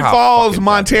Falls,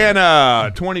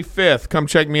 Montana, 25th. Come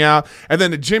check me out. And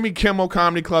then the Jimmy Kimmel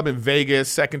Comedy Club in Vegas,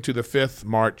 2nd to the 5th,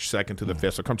 March 2nd to the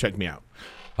 5th. So come check me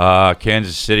out.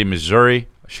 Kansas City, Missouri,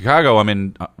 Chicago. I'm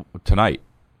in tonight.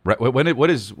 Right, when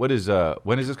is this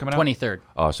coming out? 23rd.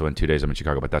 Oh, so in 2 days I'm in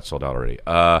Chicago, but that's sold out already.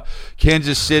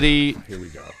 Kansas City. Here we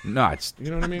go. No, it's you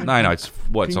know what I mean. No, it's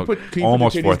what? Can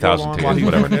almost 4,000 tickets.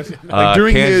 Whatever.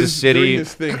 During Kansas City. During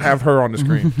his thing, have her on the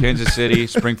screen. Kansas City,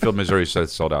 Springfield, Missouri, so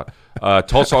it's sold out.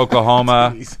 Tulsa,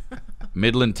 Oklahoma,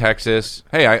 Midland, Texas.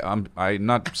 Hey, I'm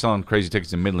not selling crazy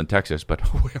tickets in Midland, Texas, but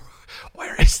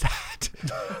where is that?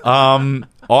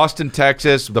 Austin,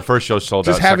 Texas. The first show sold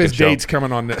out. Just have his dates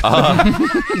coming on this.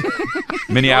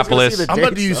 Minneapolis. I'm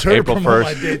about to use her April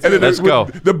 1st. And then Let's go.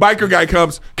 The biker guy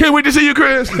comes. Can't wait to see you,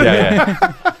 Chris. Yeah.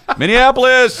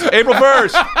 Minneapolis, April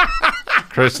 1st.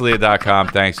 ChrisLea.com.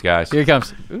 Thanks, guys. Here he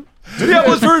comes.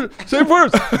 Minneapolis first. Say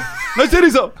first. Nice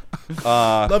titties up.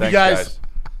 Love you guys.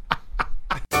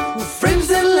 We're friends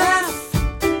that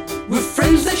laugh. We're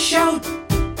friends that shout.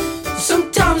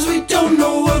 Sometimes we don't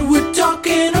know